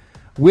have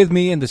with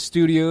me in the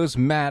studios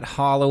Matt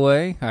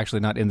Holloway. Actually,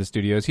 not in the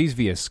studios. He's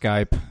via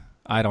Skype.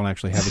 I don't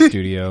actually have a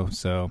studio,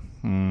 so...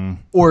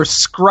 Or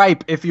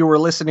Scripe, if you were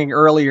listening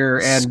earlier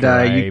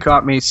and you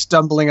caught me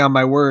stumbling on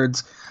my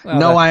words. Well,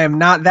 no, I am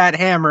not that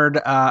hammered.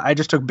 I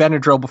just took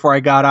Benadryl before I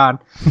got on.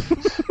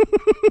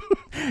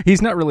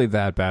 He's not really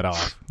that bad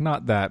off.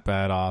 Not that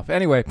bad off.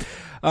 Anyway,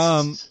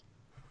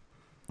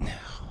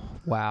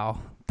 wow.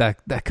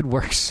 That could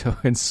work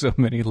in so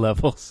many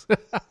levels.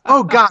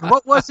 Oh, God.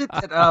 What was it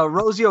that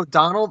Rosie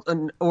O'Donnell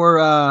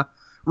or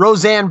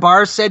Roseanne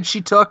Barr said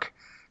she took,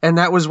 and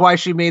that was why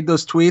she made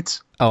those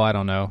tweets? Oh, I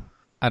don't know.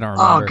 I don't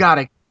remember. Oh,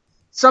 God.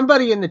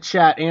 Somebody in the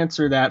chat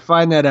answer that.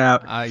 Find that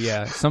out.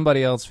 Yeah,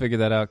 somebody else figure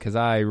that out because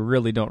I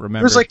really don't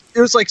remember. It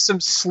was like some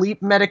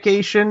sleep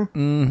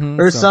medication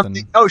or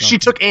something. Oh, she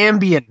took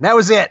Ambien. That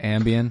was it.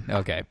 Ambien?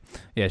 Okay.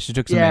 Yeah, she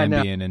took some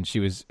Ambien and she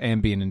was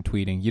Ambien and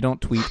tweeting. You don't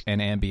tweet and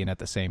Ambien at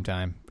the same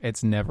time.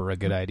 It's never a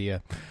good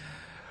idea.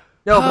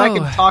 No, but I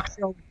can talk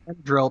to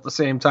Benadryl at the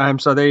same time,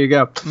 so there you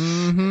go.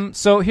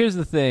 So here's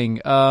the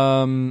thing.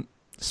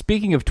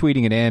 Speaking of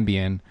tweeting and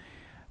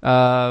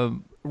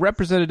Ambien,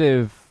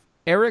 Representative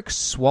Eric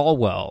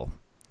Swalwell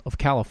of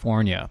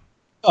California.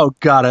 Oh,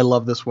 God, I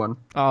love this one.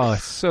 Oh,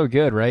 it's so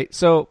good, right?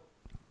 So,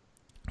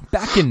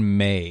 back in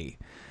May,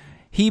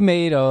 he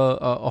made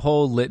a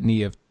whole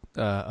litany of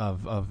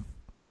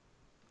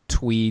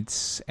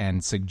tweets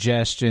and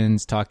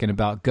suggestions talking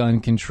about gun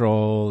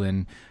control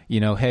and,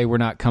 hey, we're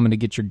not coming to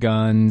get your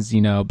guns,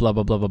 blah, blah,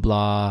 blah, blah,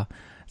 blah, et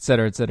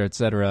cetera, et cetera, et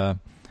cetera.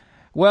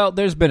 Well,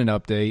 there's been an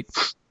update.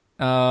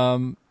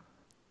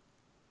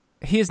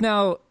 He is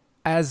now,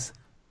 as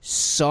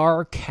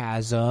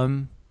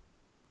sarcasm,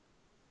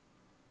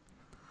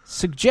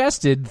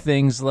 suggested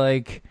things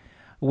like,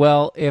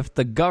 well, if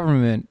the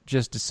government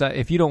just decide,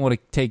 if you don't want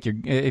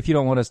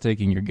us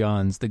taking your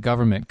guns, the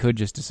government could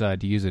just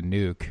decide to use a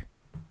nuke.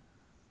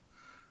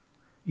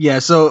 Yeah,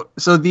 so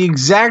the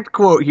exact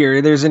quote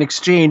here, there's an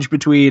exchange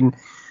between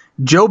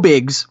Joe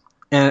Biggs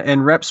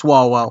and Rep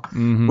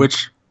Swalwell,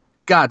 which,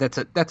 God,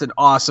 that's an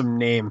awesome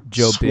name.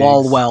 Joe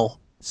Swalwell.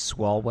 Biggs.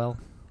 Swalwell?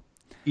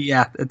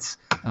 Yeah, it's...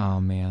 Oh,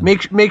 man.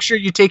 Make sure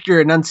you take your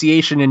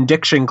enunciation and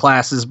diction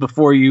classes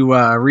before you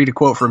read a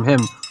quote from him.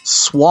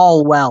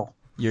 Swalwell.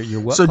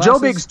 Your what So classes? Joe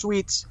Biggs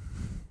tweets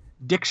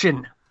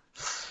diction.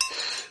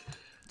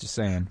 Just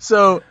saying.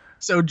 So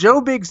Joe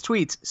Biggs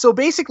tweets, so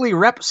basically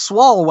Rep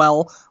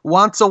Swalwell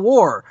wants a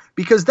war,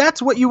 because that's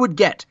what you would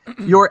get.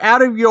 You're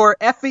out of your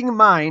effing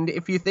mind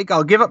if you think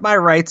I'll give up my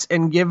rights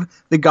and give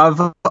the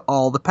gov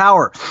all the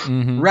power.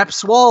 Rep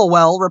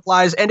Swalwell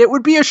replies, and it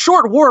would be a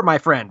short war, my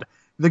friend.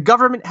 The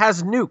government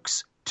has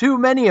nukes, too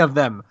many of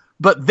them,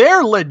 but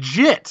they're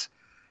legit.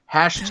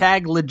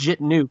 Hashtag legit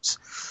nukes.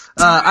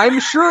 I'm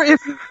sure if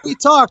we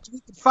talked, we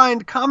could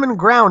find common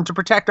ground to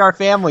protect our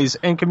families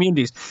and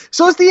communities.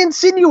 So it's the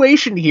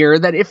insinuation here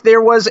that if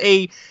there was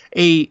a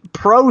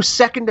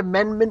pro-Second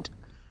Amendment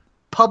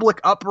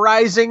public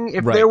uprising,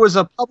 if Right. there was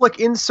a public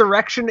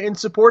insurrection in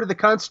support of the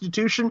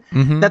Constitution,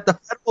 Mm-hmm. that the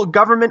federal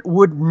government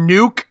would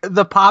nuke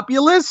the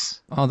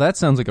populace? Oh, that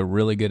sounds like a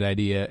really good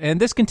idea.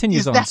 And this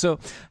continues on. So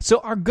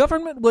our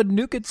government would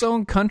nuke its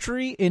own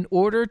country in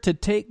order to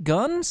take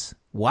guns?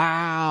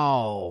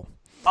 Wow.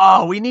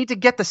 Oh, we need to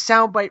get the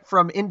soundbite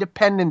from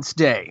Independence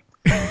Day.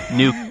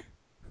 Nuke.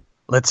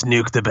 Let's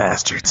nuke the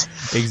bastards.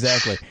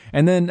 Exactly.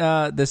 And then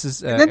this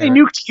is And then they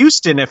nuked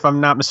Houston, if I'm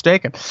not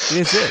mistaken.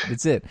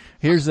 It's it.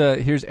 Here's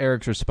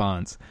Eric's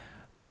response.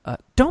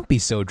 Don't be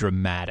so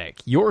dramatic.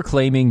 Your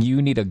claiming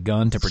you need a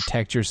gun to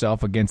protect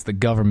yourself against the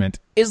government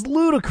is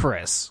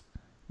ludicrous.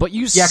 But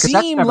you 'cause that's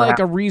seem never like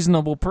a happened.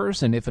 reasonable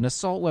person. If an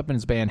assault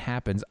weapons ban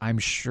happens, I'm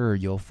sure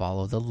you'll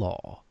follow the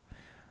law.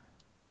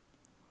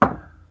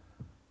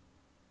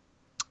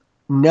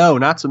 No,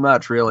 not so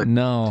much, really.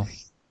 No,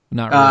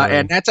 not really.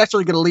 And that's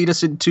actually going to lead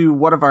us into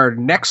one of our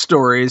next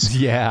stories.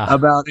 Yeah.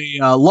 About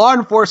a law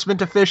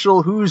enforcement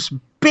official who's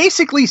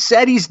basically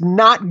said he's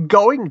not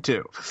going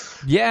to.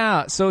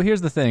 Yeah, so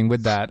here's the thing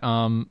with that.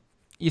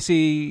 You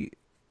see,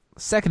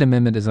 Second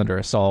Amendment is under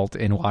assault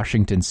in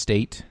Washington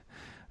State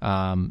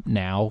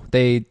now.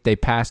 They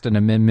passed an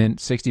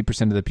amendment.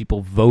 60% of the people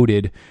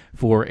voted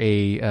for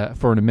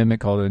an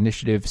amendment called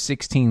Initiative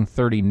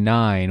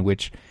 1639,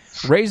 which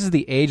raises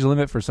the age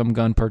limit for some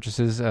gun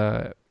purchases.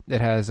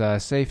 It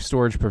has safe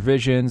storage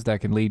provisions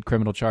that can lead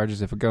criminal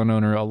charges if a gun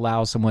owner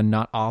allows someone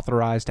not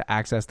authorized to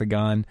access the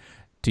gun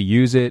to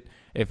use it.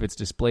 If it's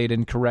displayed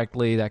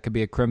incorrectly, that could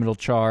be a criminal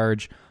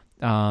charge.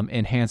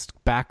 Enhanced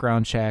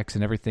background checks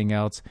and everything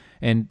else.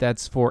 And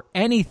that's for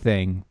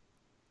anything,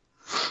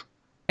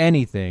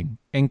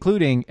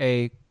 including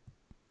a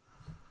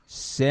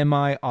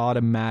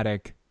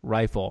semi-automatic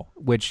rifle,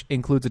 which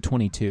includes a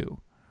 .22.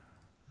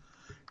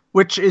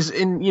 Which is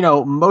in,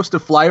 most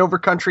of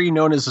flyover country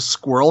known as a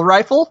squirrel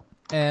rifle.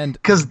 And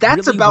because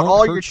that's really about won't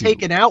all hurt you're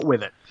taking out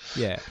with it.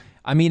 Yeah.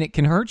 I mean, it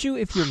can hurt you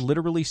if you're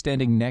literally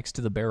standing next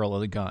to the barrel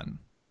of the gun.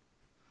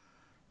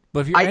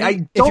 But if you're I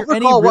if you're don't any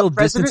recall real what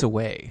president- distance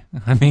away,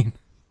 I mean,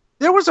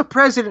 There was a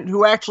president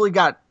who actually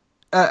got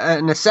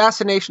an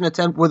assassination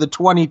attempt with a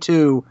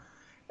 .22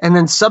 and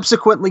then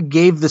subsequently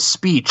gave the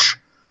speech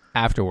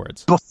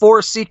afterwards.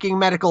 before seeking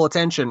medical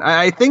attention.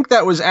 I think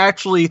that was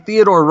actually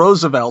Theodore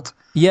Roosevelt.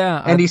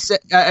 Yeah. And he said,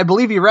 I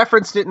believe he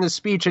referenced it in the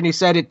speech, and he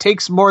said it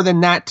takes more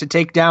than that to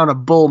take down a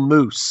bull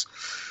moose.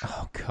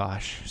 Oh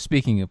gosh!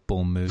 Speaking of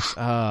bull moose,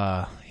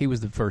 he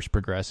was the first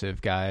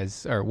progressive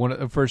guys, or one of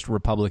the first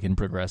Republican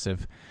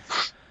progressive.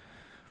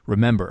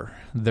 Remember,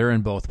 they're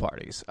in both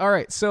parties. All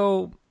right,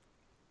 so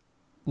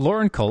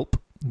Lauren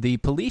Culp, the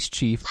police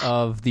chief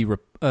of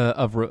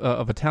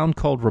of a town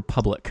called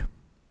Republic.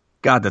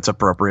 God, that's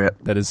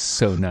appropriate. That is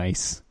so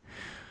nice.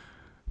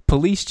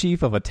 Police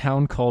chief of a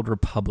town called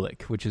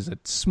Republic, which is a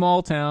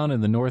small town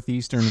in the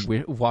northeastern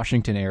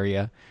Washington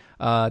area,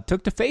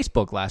 took to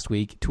Facebook last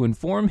week to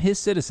inform his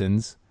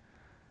citizens.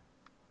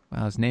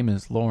 Wow, his name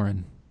is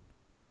Lauren.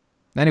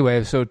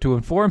 Anyway, so to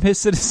inform his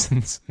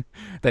citizens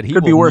that he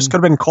Could be worse. Could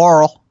have been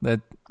Carl.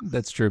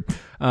 That's true.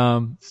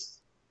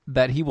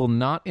 That he will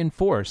not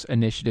enforce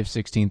Initiative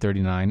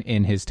 1639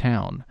 in his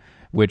town,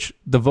 which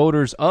the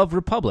voters of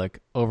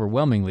Republic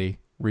overwhelmingly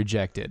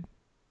rejected.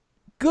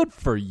 Good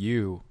for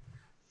you.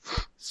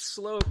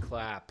 Slow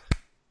clap.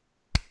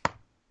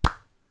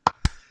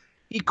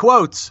 He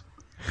quotes,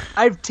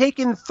 "I've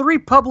taken 3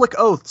 public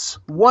oaths,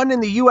 1 in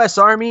the U.S.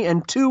 Army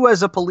and 2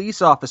 as a police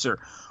officer.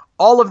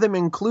 All of them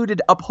included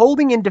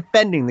upholding and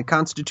defending the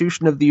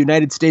Constitution of the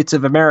United States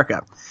of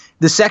America.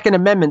 The Second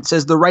Amendment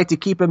says the right to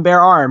keep and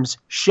bear arms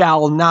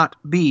shall not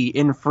be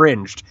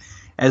infringed.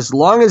 As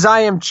long as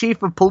I am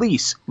chief of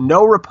police,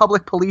 no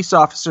Republic police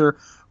officer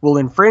will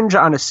infringe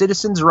on a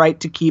citizen's right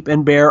to keep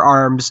and bear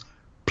arms,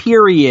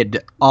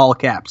 period," all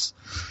caps.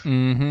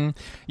 Mm-hmm.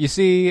 You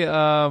see,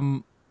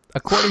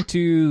 according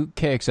to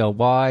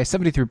KXLY,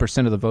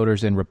 73% of the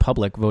voters in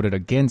Republic voted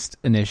against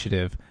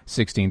Initiative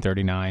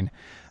 1639.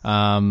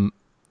 In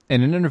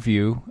an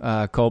interview,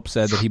 Culp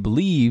said that he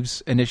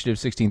believes Initiative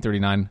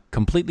 1639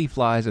 completely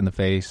flies in the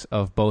face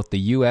of both the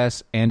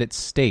U.S. and its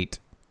state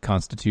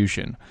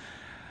constitution.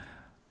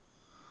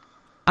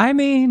 I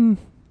mean,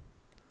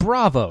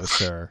 bravo,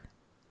 sir.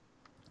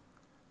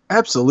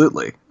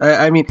 Absolutely.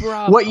 I mean,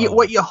 Bravo.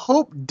 what you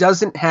hope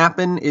doesn't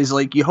happen is,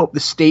 like, you hope the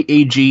state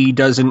AG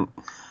doesn't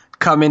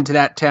come into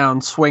that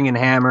town swinging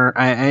hammer.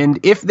 And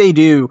if they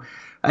do,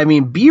 I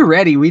mean, be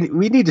ready. We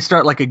need to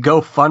start like a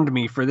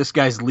GoFundMe for this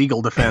guy's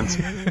legal defense.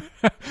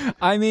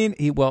 I mean,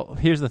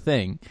 here's the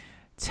thing.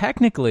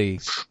 Technically,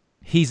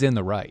 he's in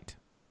the right.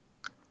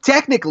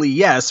 Technically,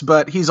 yes,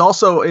 but he's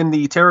also in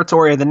the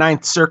territory of the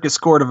Ninth Circus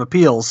Court of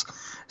Appeals.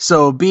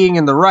 So being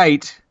in the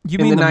right, You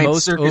in mean the the Ninth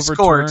most Circus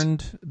Court,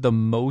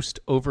 most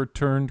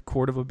overturned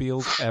court of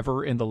appeals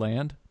ever in the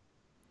land?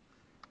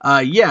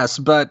 yes,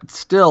 but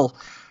still,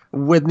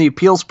 when the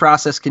appeals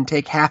process can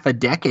take half a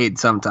decade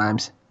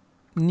sometimes.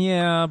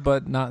 Yeah,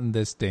 but not in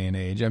this day and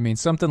age. I mean,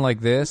 something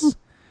like this,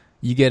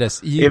 you get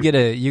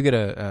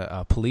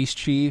a police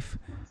chief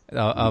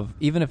of,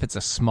 even if it's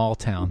a small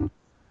town,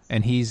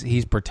 and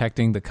he's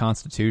protecting the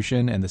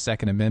Constitution and the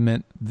Second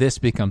Amendment, this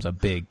becomes a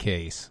big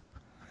case.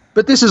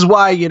 But this is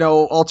why,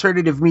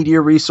 alternative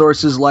media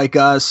resources like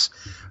us,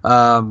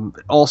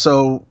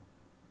 also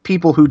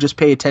people who just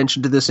pay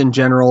attention to this in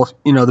general,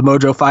 the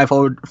Mojo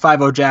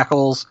 50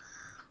 Jackals,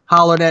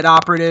 HoloNet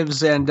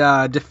operatives, and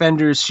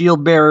Defenders,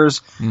 Shield Bearers.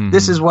 Mm-hmm.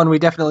 This is one we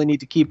definitely need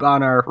to keep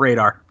on our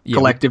radar,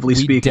 collectively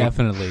speaking.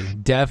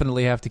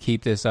 Definitely have to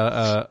keep this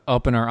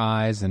up in our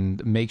eyes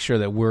and make sure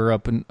that we're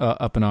up in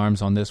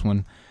arms on this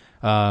one.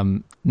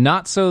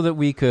 Not so that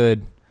we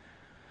could...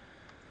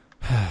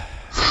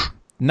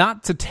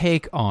 Not to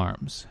take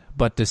arms,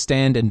 but to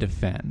stand and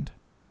defend,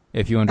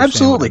 if you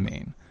understand what I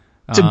mean.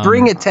 To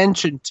bring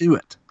attention to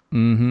it.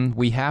 Mm-hmm.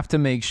 We have to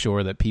make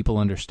sure that people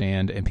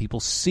understand and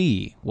people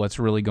see what's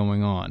really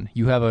going on.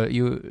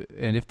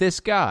 And if this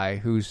guy,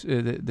 who's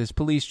this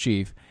police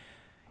chief,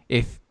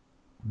 if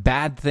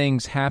bad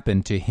things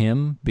happen to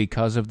him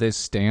because of this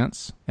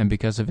stance and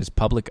because of his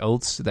public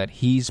oaths that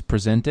he's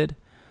presented,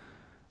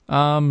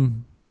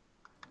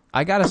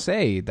 I gotta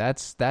say,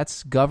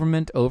 that's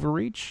government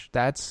overreach.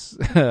 That's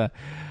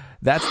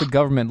that's the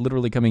government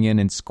literally coming in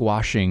and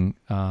squashing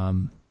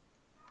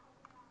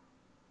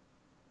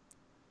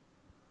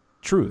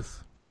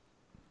truth.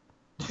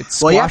 It's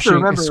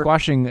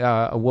squashing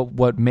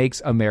what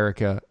makes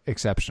America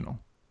exceptional.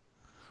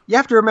 You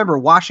have to remember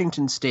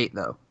Washington State,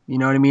 though. You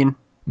know what I mean?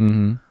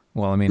 Mm-hmm.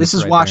 Well, this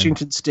is right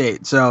Washington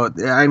State, so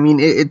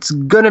it's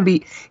gonna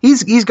be.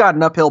 He's got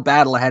an uphill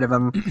battle ahead of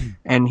him,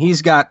 and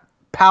he's got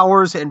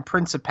powers and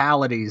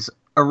principalities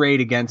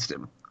arrayed against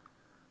him,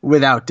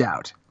 without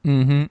doubt.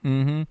 Mm-hmm,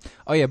 mm-hmm.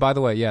 Oh yeah, by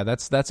the way,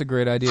 that's a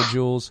great idea,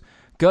 Jules.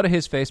 Go to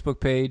his Facebook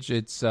page.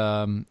 It's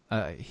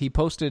he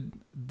posted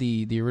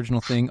the original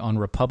thing on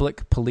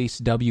Republic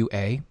Police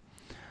WA.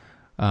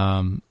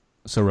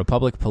 So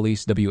Republic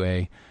Police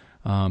WA.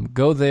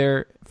 Go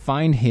there,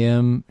 find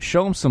him,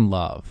 show him some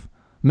love.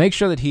 Make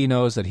sure that he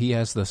knows that he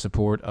has the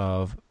support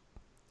of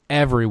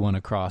everyone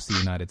across the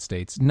United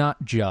States,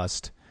 not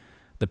just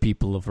the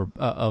people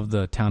of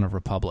the town of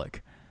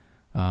Republic,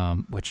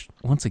 which,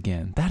 once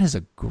again, that is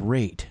a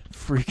great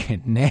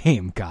freaking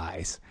name,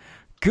 guys.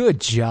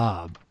 Good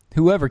job.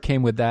 Whoever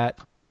came with that,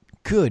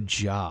 good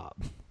job.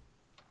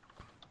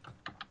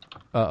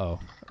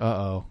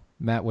 Uh-oh.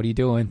 Matt, what are you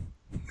doing?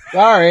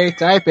 Sorry,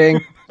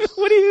 typing.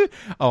 What are you...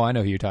 Oh, I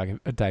know who you're typing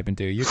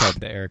to. You're typing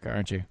to Erica,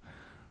 aren't you?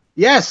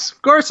 Yes,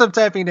 of course I'm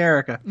typing to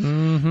Erica.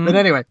 Mm-hmm. But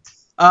anyway,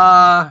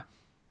 I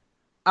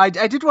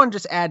did want to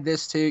just add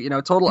this to,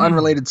 total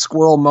unrelated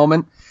squirrel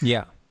moment.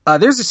 Yeah.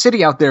 There's a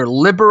city out there,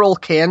 Liberal,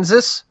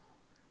 Kansas,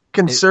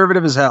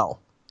 conservative as hell.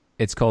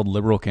 It's called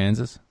Liberal,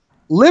 Kansas?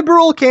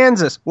 Liberal,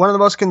 Kansas, one of the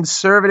most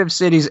conservative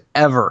cities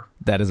ever.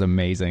 That is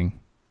amazing.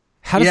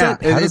 How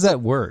does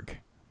that work?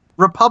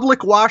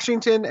 Republic,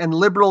 Washington, and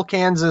Liberal,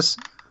 Kansas,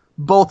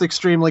 both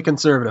extremely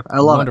conservative. I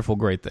love Wonderful,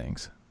 great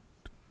things.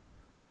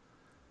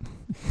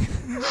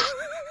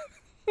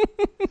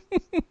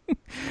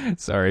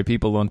 Sorry,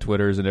 people on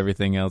Twitters and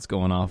everything else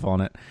going off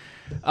on it.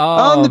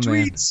 On the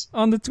tweets.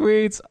 On the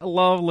tweets.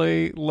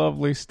 Lovely,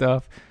 lovely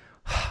stuff.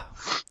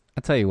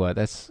 I tell you what,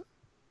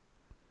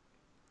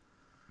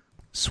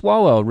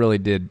 Swalwell really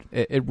did.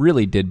 It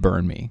really did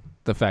burn me.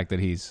 The fact that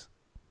he's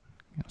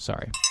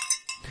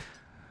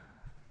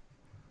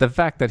the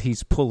fact that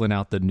he's pulling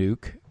out the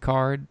nuke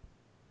card,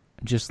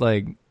 just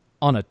like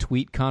on a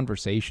tweet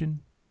conversation.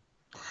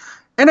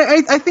 And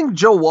I think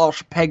Joe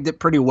Walsh pegged it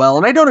pretty well.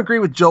 And I don't agree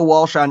with Joe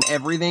Walsh on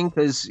everything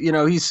because,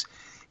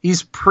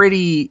 he's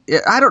pretty...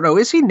 I don't know.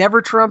 Is he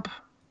never Trump?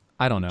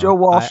 I don't know. Joe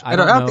Walsh? I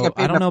don't think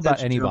I don't know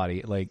about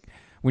anybody. Like,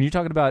 when you're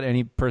talking about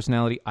any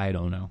personality, I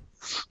don't know.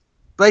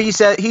 But he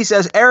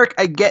says, Eric,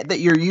 I get that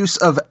your use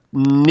of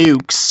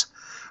nukes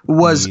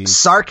was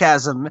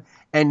sarcasm.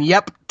 And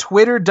yep,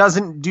 Twitter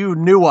doesn't do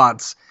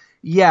nuance.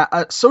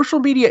 Yeah, social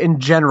media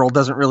in general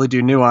doesn't really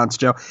do nuance,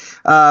 Joe.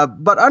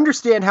 But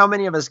understand how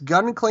many of us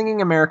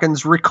gun-clinging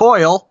Americans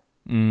recoil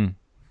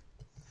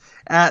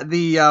at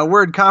the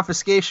word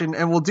confiscation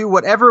and will do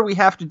whatever we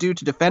have to do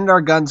to defend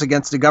our guns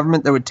against a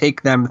government that would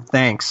take them.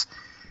 Thanks.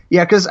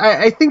 Yeah, because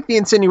I think the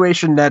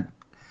insinuation that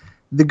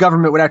the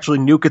government would actually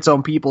nuke its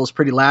own people is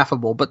pretty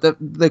laughable. But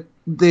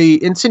the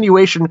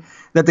insinuation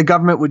that the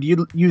government would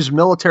use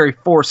military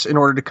force in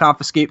order to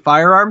confiscate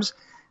firearms,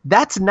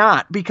 that's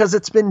not, because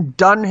it's been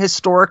done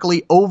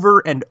historically over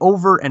and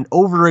over and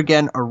over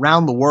again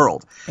around the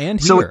world. And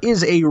here. So it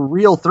is a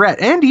real threat.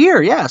 And here,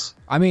 yes.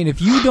 I mean,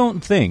 if you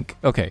don't think,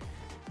 okay,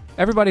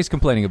 everybody's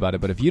complaining about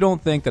it, but if you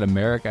don't think that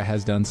America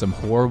has done some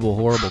horrible,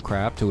 horrible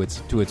crap to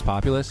its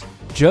populace,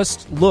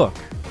 just look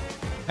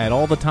at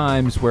all the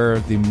times where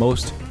the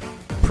most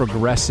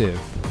progressive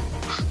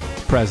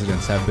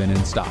presidents have been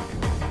in stock.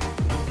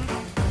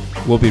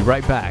 We'll be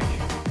right back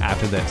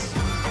after this.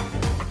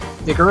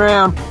 Stick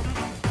around.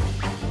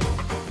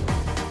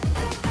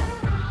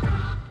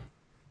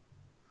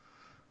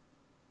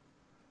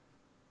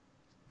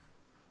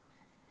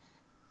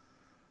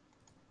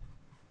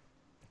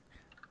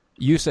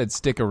 You said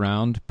stick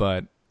around,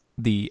 but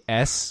the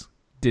S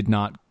did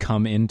not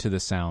come into the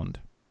sound.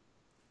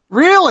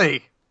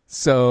 Really?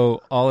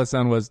 So all it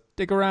sounded was,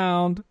 "Dick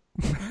around."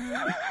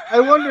 I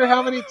wonder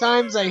how many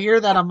times I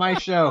hear that on my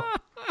show.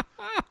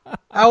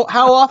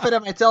 How often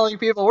am I telling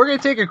people, we're going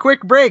to take a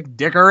quick break,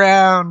 dick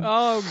around?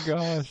 Oh,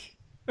 gosh.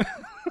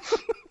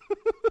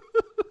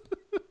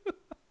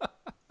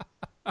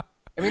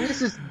 I mean,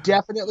 this is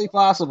definitely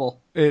possible.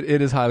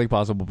 It is highly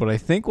possible, but I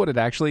think what it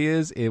actually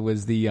is,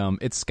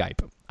 it's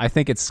Skype. I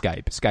think it's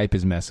Skype. Skype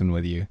is messing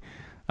with you.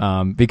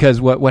 Because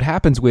what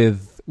happens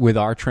with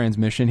our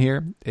transmission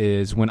here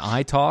is when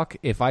I talk,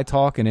 if I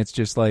talk and it's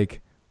just like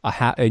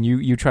and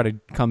you try to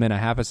come in a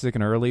half a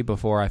second early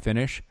before I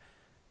finish,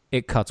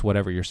 it cuts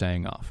whatever you're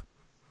saying off.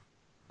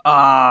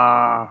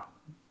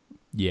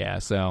 Yeah,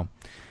 so.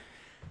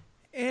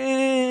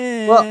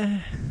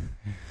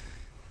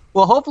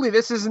 Well, hopefully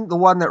this isn't the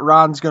one that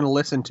Ron's going to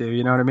listen to,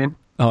 you know what I mean?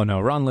 Oh,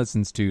 no, Ron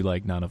listens to,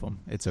 like, none of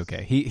them. It's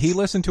okay. He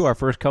listened to our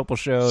first couple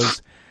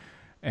shows,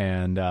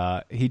 and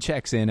he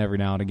checks in every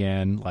now and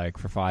again, like,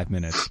 for 5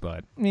 minutes,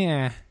 but,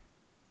 yeah.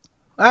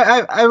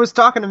 I was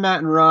talking to Matt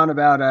and Ron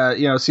about,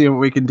 seeing what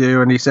we can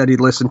do, and he said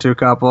he'd listen to a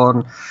couple,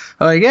 and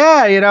I'm like,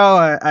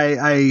 yeah,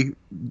 I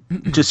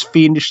just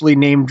fiendishly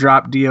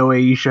name-dropped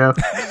DOAE show.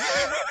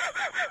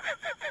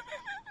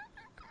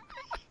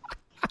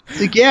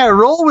 Like, yeah,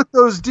 roll with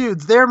those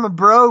dudes. They're my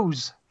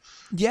bros.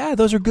 Yeah,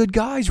 those are good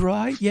guys,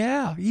 right?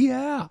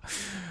 Yeah.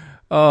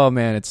 Oh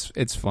man,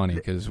 it's funny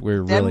because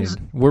we're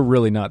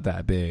really not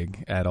that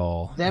big at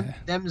all.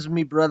 Them's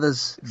me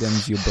brothers.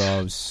 Them's your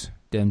bros.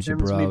 Them's your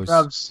me bros.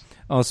 bruvs.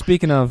 Oh,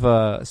 speaking of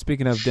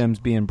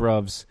Dems being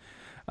bruvs,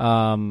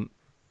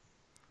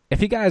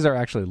 if you guys are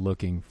actually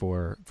looking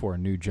for a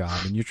new job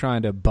and you're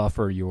trying to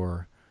buffer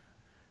your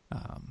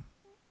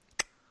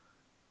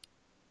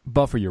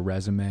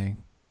resume,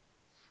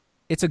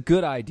 it's a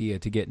good idea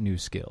to get new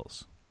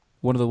skills.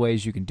 One of the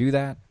ways you can do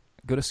that,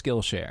 go to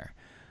Skillshare.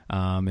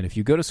 And if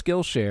you go to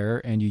Skillshare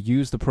and you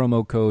use the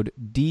promo code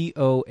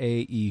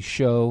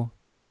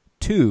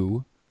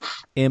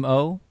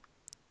DOAEShow2MO,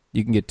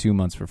 you can get 2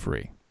 months for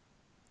free.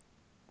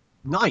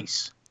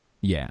 Nice.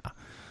 Yeah.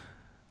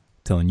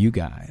 Telling you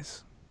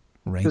guys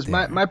right there.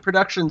 Because my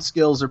production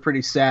skills are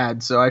pretty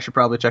sad, so I should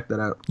probably check that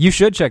out. You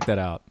should check that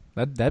out.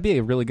 That'd be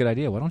a really good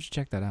idea. Why don't you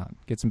check that out?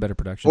 Get some better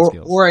production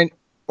skills.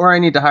 Or I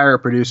need to hire a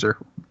producer,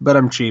 but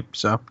I'm cheap,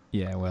 so.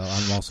 Yeah, well,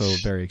 I'm also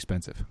very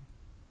expensive.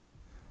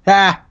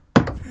 Ha!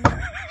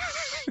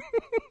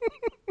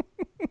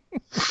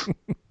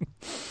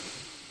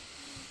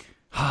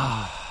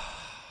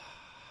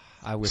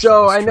 I wish that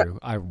was true.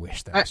 I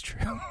wish that was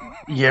true.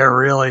 Yeah,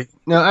 really.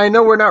 No, I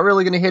know we're not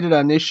really going to hit it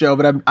on this show,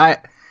 but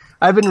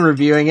I've been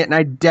reviewing it, and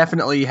I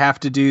definitely have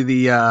to do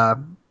the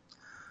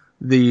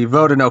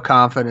vote of no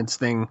confidence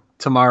thing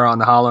tomorrow on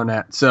the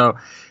HoloNet. So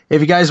if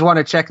you guys want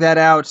to check that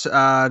out,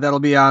 that'll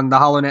be on the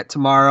HoloNet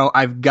tomorrow.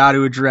 I've got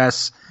to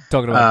address...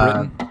 Talking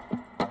about Britain?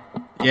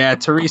 Yeah,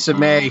 Theresa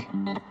May.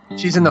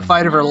 She's in the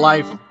fight of her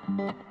life.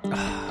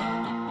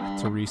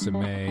 Theresa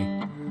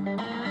May.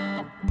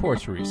 Poor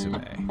Theresa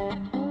May.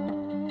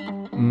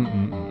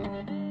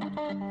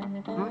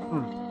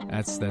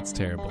 That's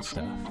terrible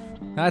stuff.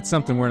 That's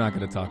something we're not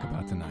going to talk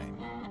about tonight.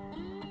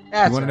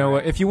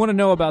 If you want to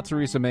know about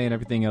Theresa May and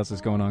everything else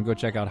that's going on, go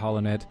check out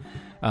HoloNet.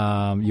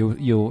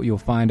 You'll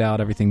find out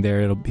everything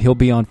there. He'll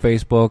be on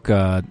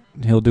Facebook.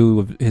 He'll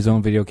do his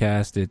own video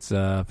cast. It's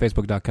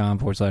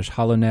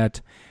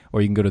facebook.com/HoloNet,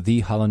 or you can go to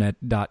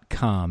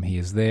theholonet.com. He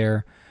is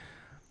there.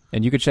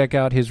 And you can check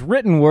out his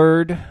written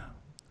word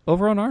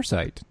over on our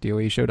site,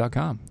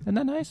 doaeshow.com. Isn't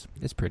that nice?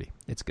 It's pretty.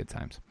 It's good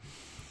times.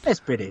 It's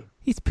pretty.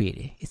 It's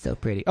pretty. It's so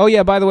pretty. Oh,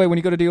 yeah, by the way, when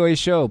you go to DOA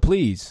Show,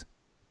 please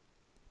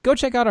go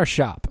check out our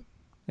shop.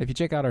 If you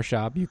check out our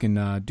shop, you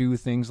can do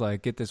things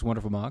like get this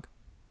wonderful mug,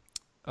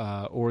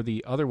 or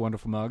the other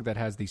wonderful mug that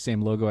has the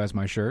same logo as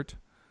my shirt,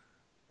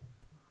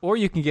 or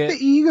you can get the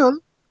eagle,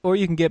 or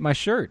you can get my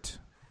shirt,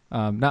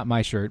 not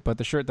my shirt, but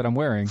the shirt that I'm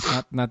wearing,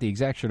 not the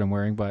exact shirt I'm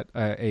wearing, but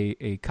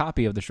a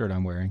copy of the shirt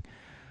I'm wearing,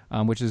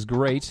 which is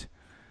great.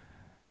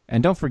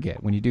 And don't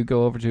forget, when you do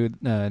go over to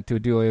a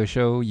DOA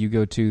Show, you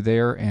go to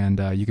there and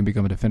you can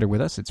become a Defender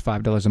with us. It's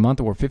 $5 a month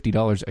or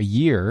 $50 a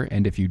year.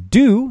 And if you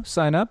do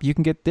sign up, you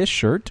can get this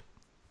shirt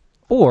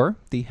or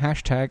the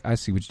hashtag I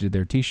see what you did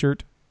there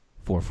t-shirt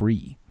for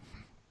free.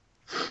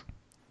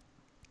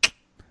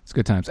 It's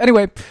good times.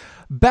 Anyway,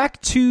 back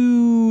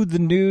to the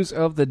news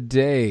of the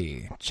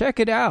day. Check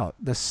it out.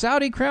 The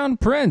Saudi Crown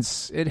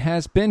Prince. It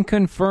has been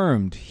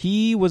confirmed.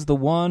 He was the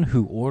one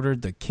who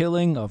ordered the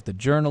killing of the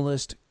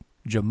journalist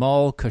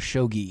Jamal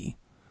Khashoggi.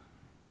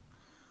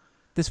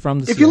 This from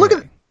the CIA.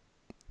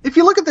 If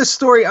you look at this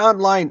story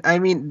online, I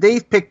mean, they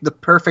picked the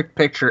perfect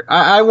picture.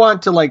 I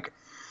want to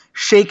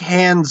shake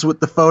hands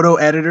with the photo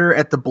editor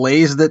at the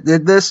Blaze that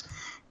did this,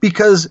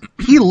 because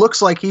he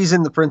looks like he's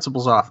in the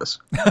principal's office.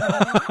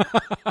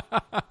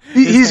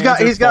 He's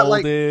got his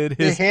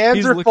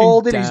hands are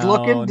folded. He's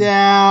looking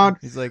down.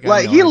 He's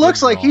he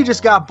looks like he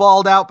just got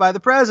balled out by the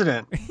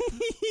president.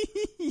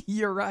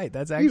 You're right.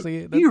 That's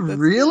actually he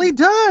really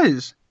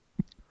does.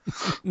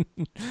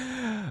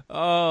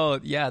 Oh,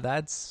 yeah,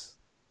 that's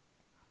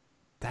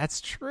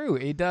That's true.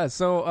 It does.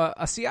 So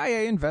a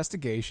CIA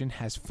investigation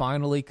has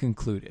finally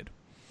concluded.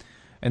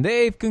 And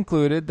they've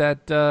concluded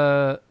that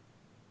the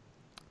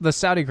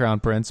Saudi crown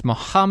prince,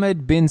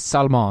 Mohammed bin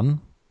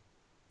Salman,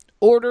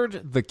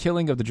 ordered the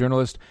killing of the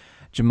journalist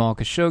Jamal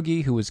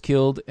Khashoggi, who was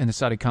killed in the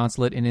Saudi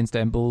consulate in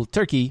Istanbul,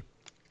 Turkey,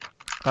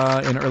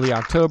 in early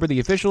October. The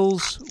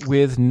officials,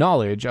 with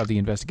knowledge of the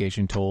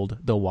investigation, told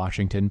the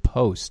Washington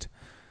Post.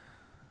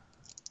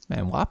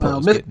 Man,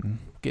 WAPO's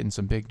getting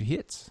some big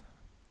hits.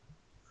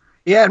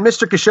 Yeah, and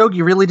Mr.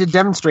 Khashoggi really did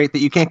demonstrate that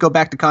you can't go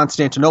back to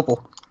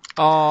Constantinople.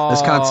 Oh,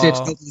 as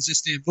Constantinople is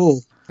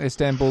Istanbul.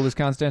 Istanbul is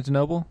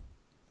Constantinople?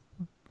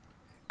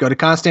 Go to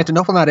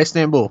Constantinople, not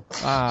Istanbul.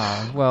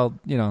 Well,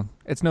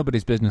 it's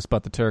nobody's business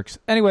but the Turks.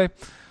 Anyway,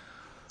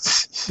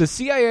 the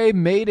CIA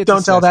made its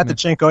Don't tell that to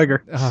assessment. Cenk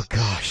Uygur. Oh,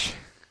 gosh.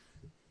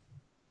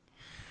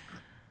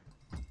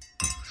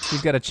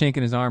 He's got a chink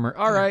in his armor.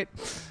 All right.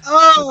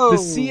 Oh! The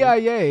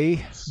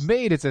CIA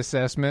made its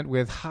assessment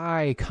with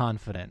high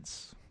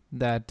confidence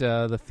that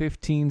the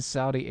 15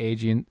 Saudi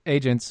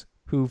agents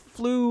who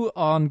flew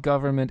on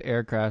government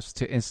aircrafts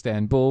to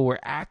Istanbul were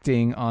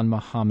acting on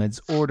Mohammed's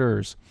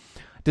orders,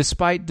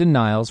 despite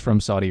denials from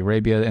Saudi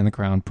Arabia and the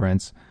Crown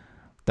Prince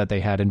that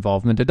they had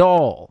involvement at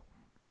all.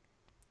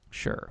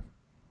 Sure.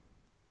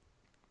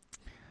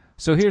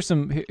 So here's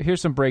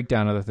some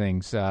breakdown of the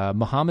things.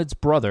 Mohammed's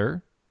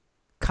brother,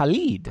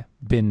 Khalid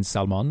bin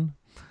Salman,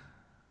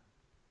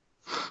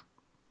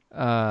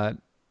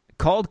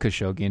 called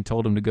Khashoggi and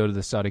told him to go to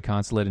the Saudi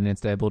consulate in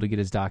Istanbul to get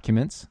his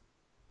documents.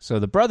 So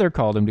the brother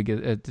called him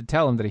to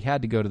tell him that he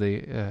had to go to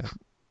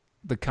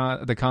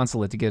the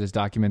consulate to get his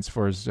documents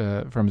for his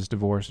from his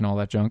divorce and all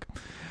that junk,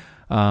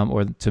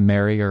 or to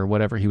marry or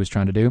whatever he was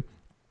trying to do.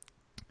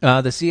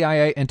 The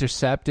CIA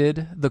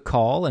intercepted the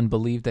call and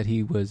believed that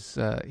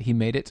he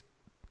made it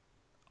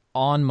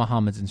on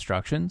Mohammed's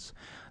instructions.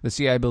 The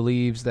CIA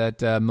believes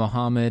that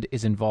Mohammed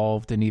is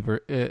involved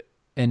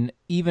in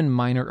even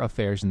minor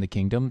affairs in the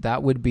kingdom.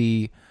 That would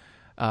be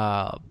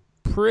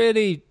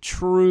pretty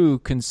true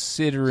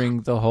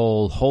considering the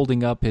whole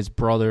holding up his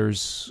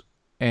brothers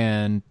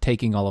and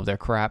taking all of their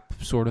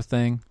crap sort of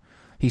thing.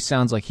 He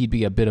sounds like he'd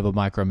be a bit of a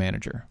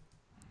micromanager.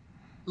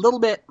 Little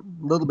bit.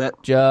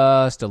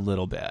 Just a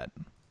little bit.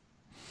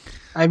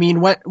 I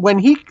mean, when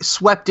he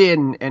swept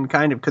in and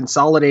kind of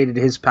consolidated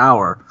his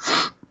power,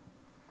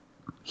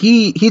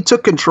 he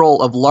took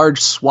control of large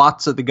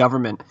swaths of the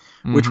government,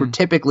 which were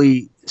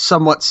typically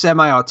somewhat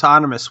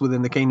semi-autonomous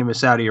within the Kingdom of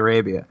Saudi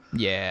Arabia.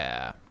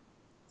 Yeah.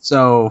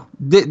 So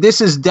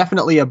this is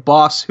definitely a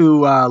boss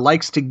who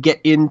likes to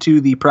get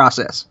into the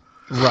process.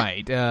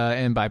 Right,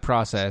 and by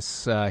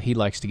process, he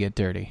likes to get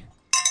dirty.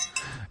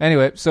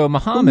 Anyway, so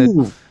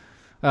Mohammed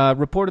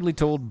reportedly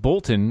told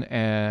Bolton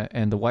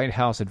and the White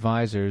House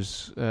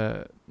advisors,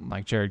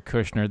 like Jared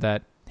Kushner,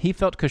 that he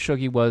felt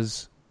Khashoggi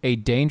was a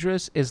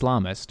dangerous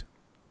Islamist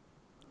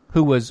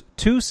who was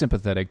too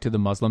sympathetic to the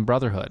Muslim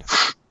Brotherhood.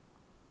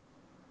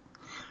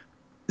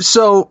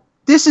 So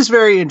this is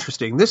very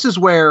interesting. This is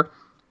where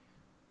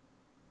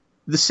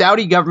the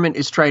Saudi government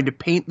is trying to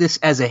paint this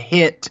as a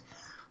hit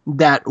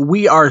that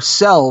we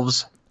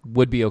ourselves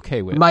would be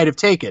okay with. Might have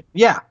taken.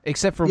 Yeah.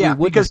 Except for we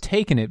wouldn't have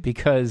taken it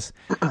because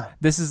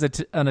this is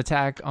an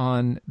attack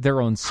on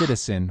their own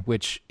citizen,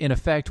 which in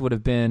effect would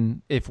have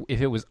been, if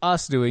it was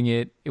us doing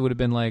it, it would have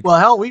been like... Well,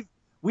 hell,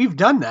 we've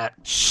done that.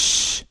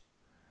 Shh.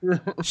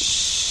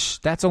 Shh.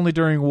 That's only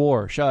during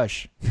war.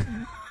 Shush.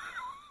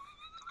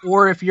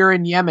 Or if you're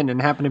in Yemen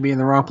and happen to be in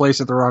the wrong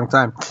place at the wrong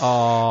time.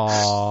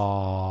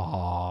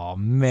 Oh,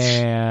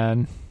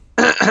 man.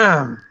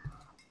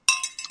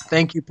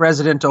 Thank you,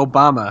 President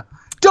Obama.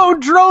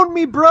 Don't drone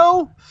me,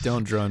 bro!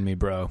 Don't drone me,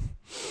 bro.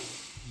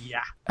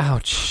 Yeah.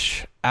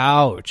 Ouch.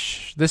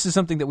 Ouch. This is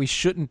something that we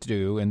shouldn't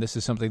do, and this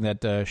is something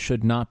that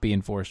should not be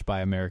enforced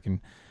by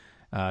American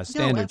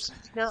standards.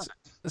 No, absolutely not.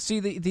 See,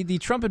 the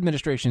Trump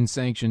administration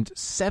sanctioned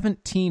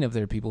 17 of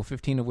their people,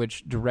 15 of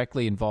which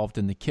directly involved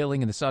in the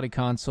killing, and the Saudi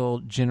consul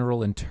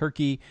general in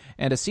Turkey,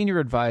 and a senior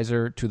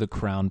advisor to the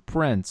Crown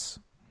Prince.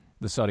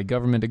 The Saudi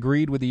government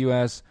agreed with the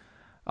U.S.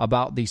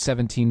 about the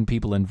 17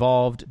 people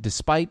involved,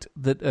 despite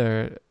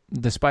the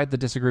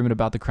disagreement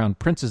about the Crown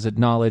Prince's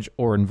knowledge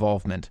or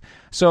involvement.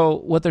 So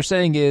what they're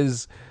saying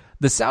is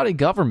the Saudi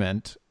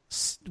government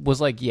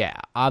was like, yeah,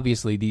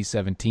 obviously these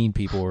 17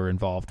 people were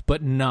involved,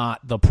 but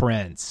not the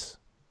prince.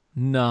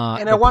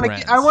 Not. And I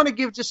want to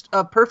give just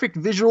a perfect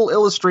visual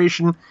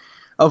illustration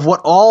of what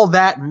all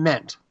that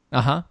meant.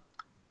 Uh-huh.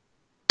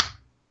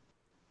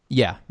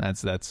 Yeah,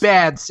 that's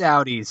bad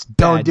Saudis.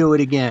 Don't do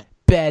it again.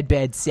 Bad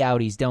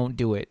Saudis, don't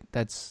do it.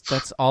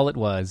 That's all it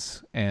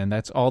was, and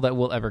that's all that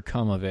will ever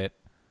come of it.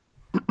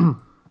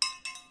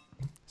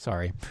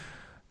 Sorry.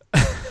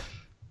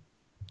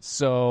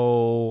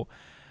 So,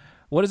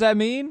 what does that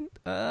mean?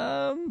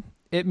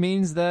 It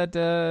means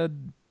that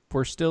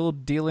we're still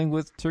dealing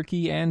with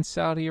Turkey and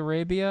Saudi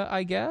Arabia,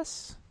 I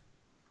guess.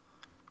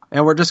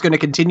 And we're just going to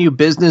continue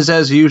business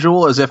as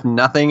usual as if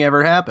nothing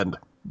ever happened.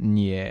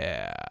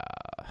 Yeah.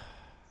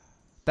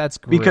 That's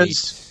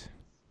great.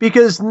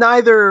 Because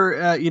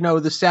neither,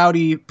 the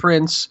Saudi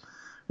prince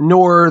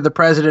nor the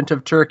president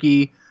of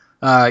Turkey,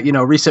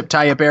 Recep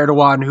Tayyip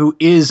Erdogan, who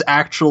is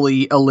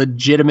actually a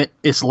legitimate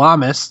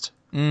Islamist.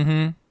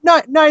 Mm-hmm.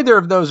 Neither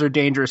of those are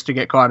dangerous to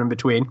get caught in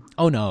between.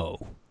 Oh, no.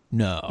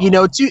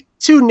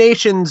 Two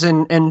nations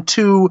and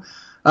two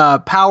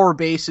power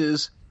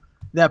bases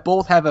that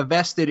both have a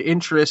vested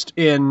interest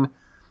in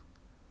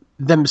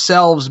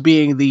themselves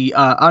being the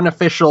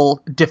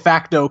unofficial de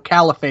facto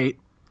caliphate.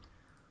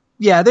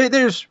 Yeah,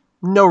 there's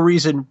no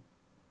reason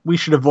we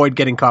should avoid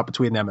getting caught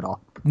between them at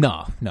all.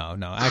 No.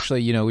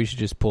 Actually, we should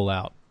just pull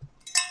out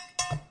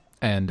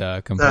and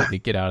completely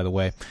get out of the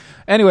way.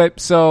 Anyway,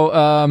 so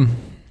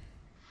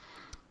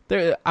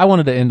I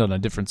wanted to end on a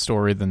different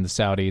story than the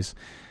Saudis,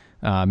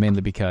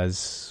 mainly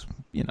because,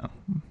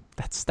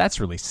 that's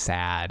really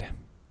sad.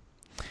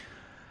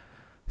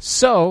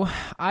 So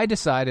I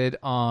decided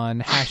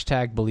on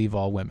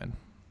 #BelieveAllWomen.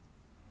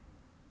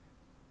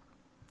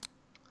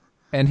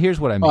 And here's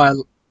what I mean.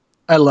 Oh,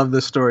 I love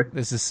this story.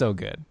 This is so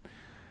good.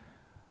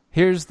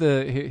 Here's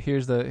the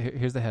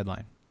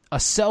headline. A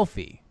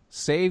selfie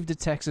saved a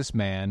Texas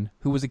man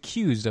who was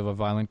accused of a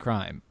violent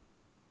crime.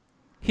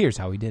 Here's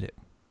how he did it.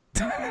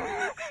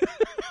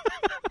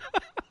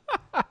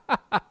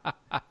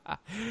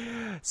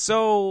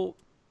 So,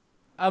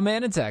 a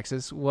man in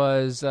Texas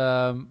was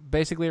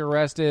basically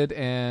arrested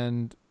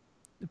and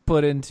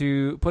put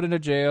into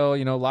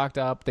jail, locked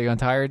up, the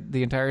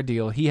entire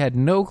deal. He had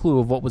no clue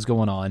of what was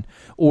going on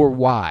or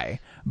why,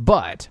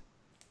 but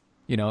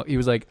he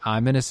was like,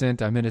 I'm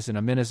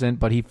innocent,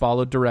 but he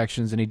followed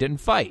directions and he didn't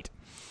fight.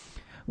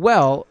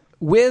 Well,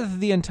 with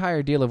the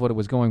entire deal of what it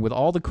was going, with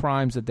all the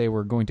crimes that they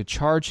were going to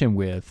charge him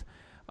with,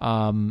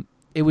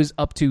 it was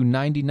up to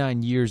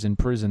 99 years in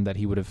prison that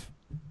he would have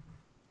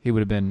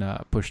been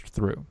pushed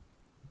through.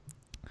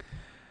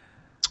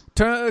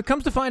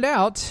 Comes to find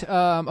out,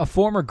 a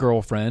former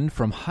girlfriend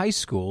from high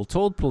school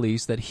told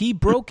police that he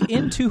broke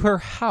into her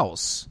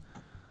house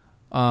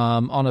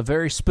on a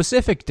very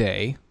specific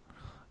day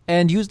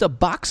and used a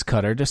box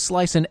cutter to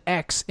slice an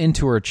X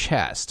into her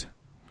chest.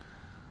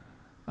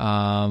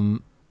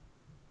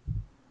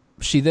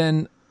 She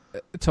then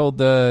told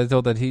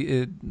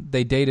that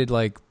they dated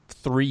like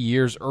 3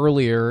 years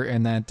earlier,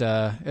 and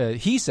that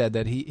he said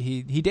that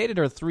he dated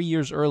her 3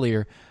 years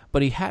earlier,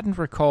 but he hadn't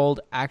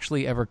recalled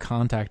actually ever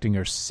contacting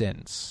her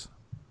since.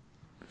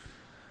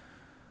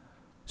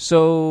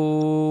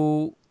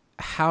 So,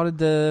 how did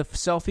the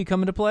selfie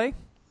come into play?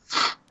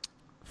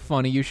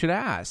 Funny you should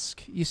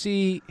ask. You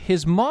see,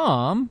 his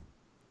mom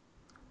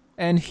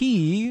and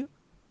he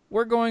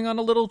were going on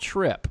a little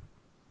trip.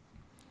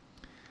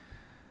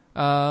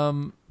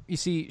 You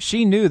see,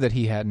 she knew that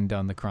he hadn't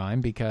done the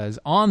crime because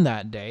on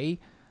that day,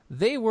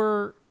 they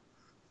were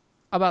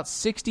about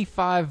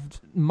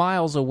 65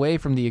 miles away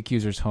from the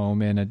accuser's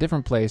home in a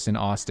different place in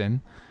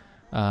Austin.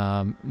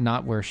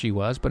 Not where she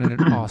was, but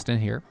in Austin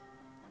here.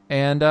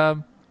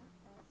 And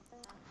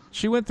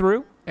she went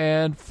through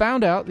and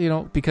found out,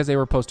 because they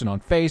were posted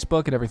on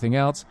Facebook and everything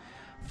else,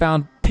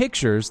 found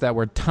pictures that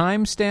were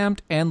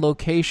time-stamped and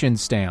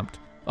location-stamped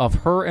of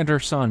her and her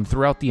son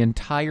throughout the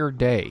entire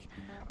day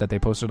that they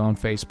posted on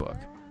Facebook.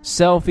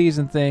 Selfies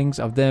and things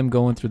of them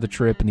going through the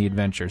trip and the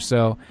adventure.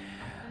 So,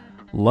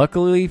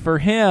 luckily for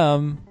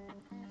him,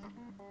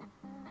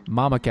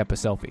 Mama kept a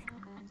selfie.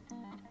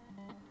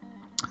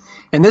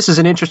 And this is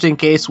an interesting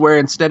case where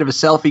instead of a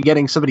selfie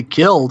getting somebody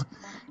killed,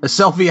 a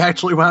selfie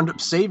actually wound up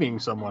saving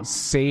someone.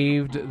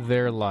 Saved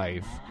their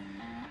life.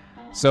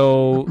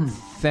 So,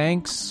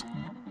 thanks,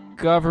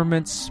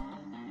 government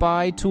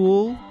spy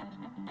tool,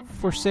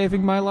 for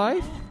saving my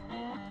life.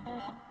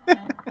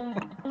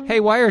 Hey,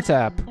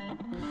 Wiretap.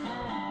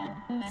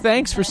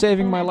 Thanks for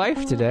saving my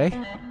life today.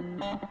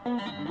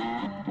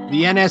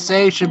 The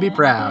NSA should be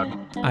proud.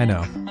 I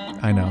know.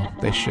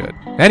 They should.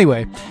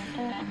 Anyway,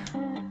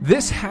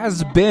 this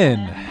has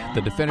been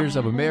the Defenders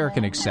of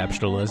American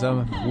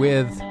Exceptionalism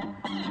with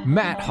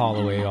Matt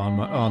Holloway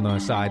on the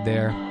side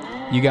there.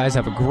 You guys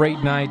have a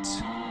great night.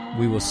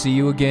 We will see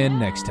you again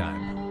next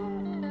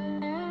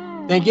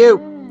time. Thank you.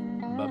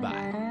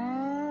 Bye-bye.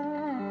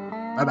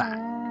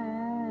 Bye-bye.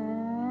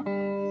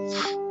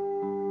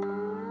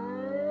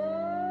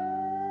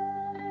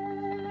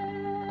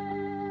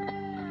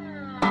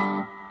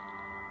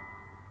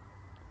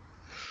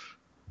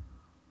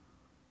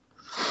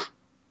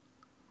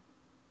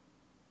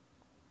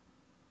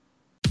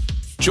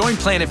 Join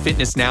Planet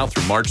Fitness now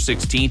through March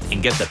 16th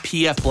and get the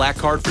PF Black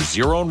Card for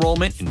zero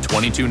enrollment and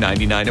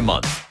 $22.99 a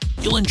month.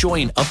 You'll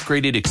enjoy an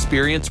upgraded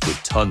experience with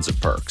tons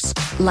of perks.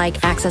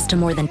 Like access to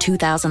more than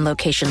 2,000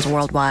 locations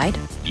worldwide?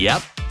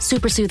 Yep.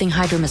 Super soothing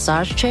hydro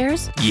massage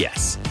chairs?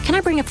 Yes. Can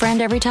I bring a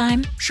friend every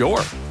time?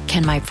 Sure.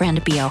 Can my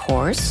friend be a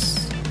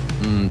horse?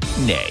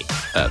 Nay.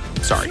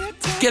 Sorry.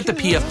 Get the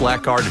PF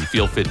Black Card and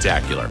feel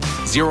fit-tacular.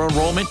 Zero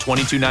enrollment,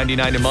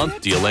 $22.99 a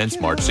month. Deal ends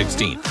March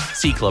 16th.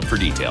 See Club for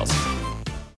details.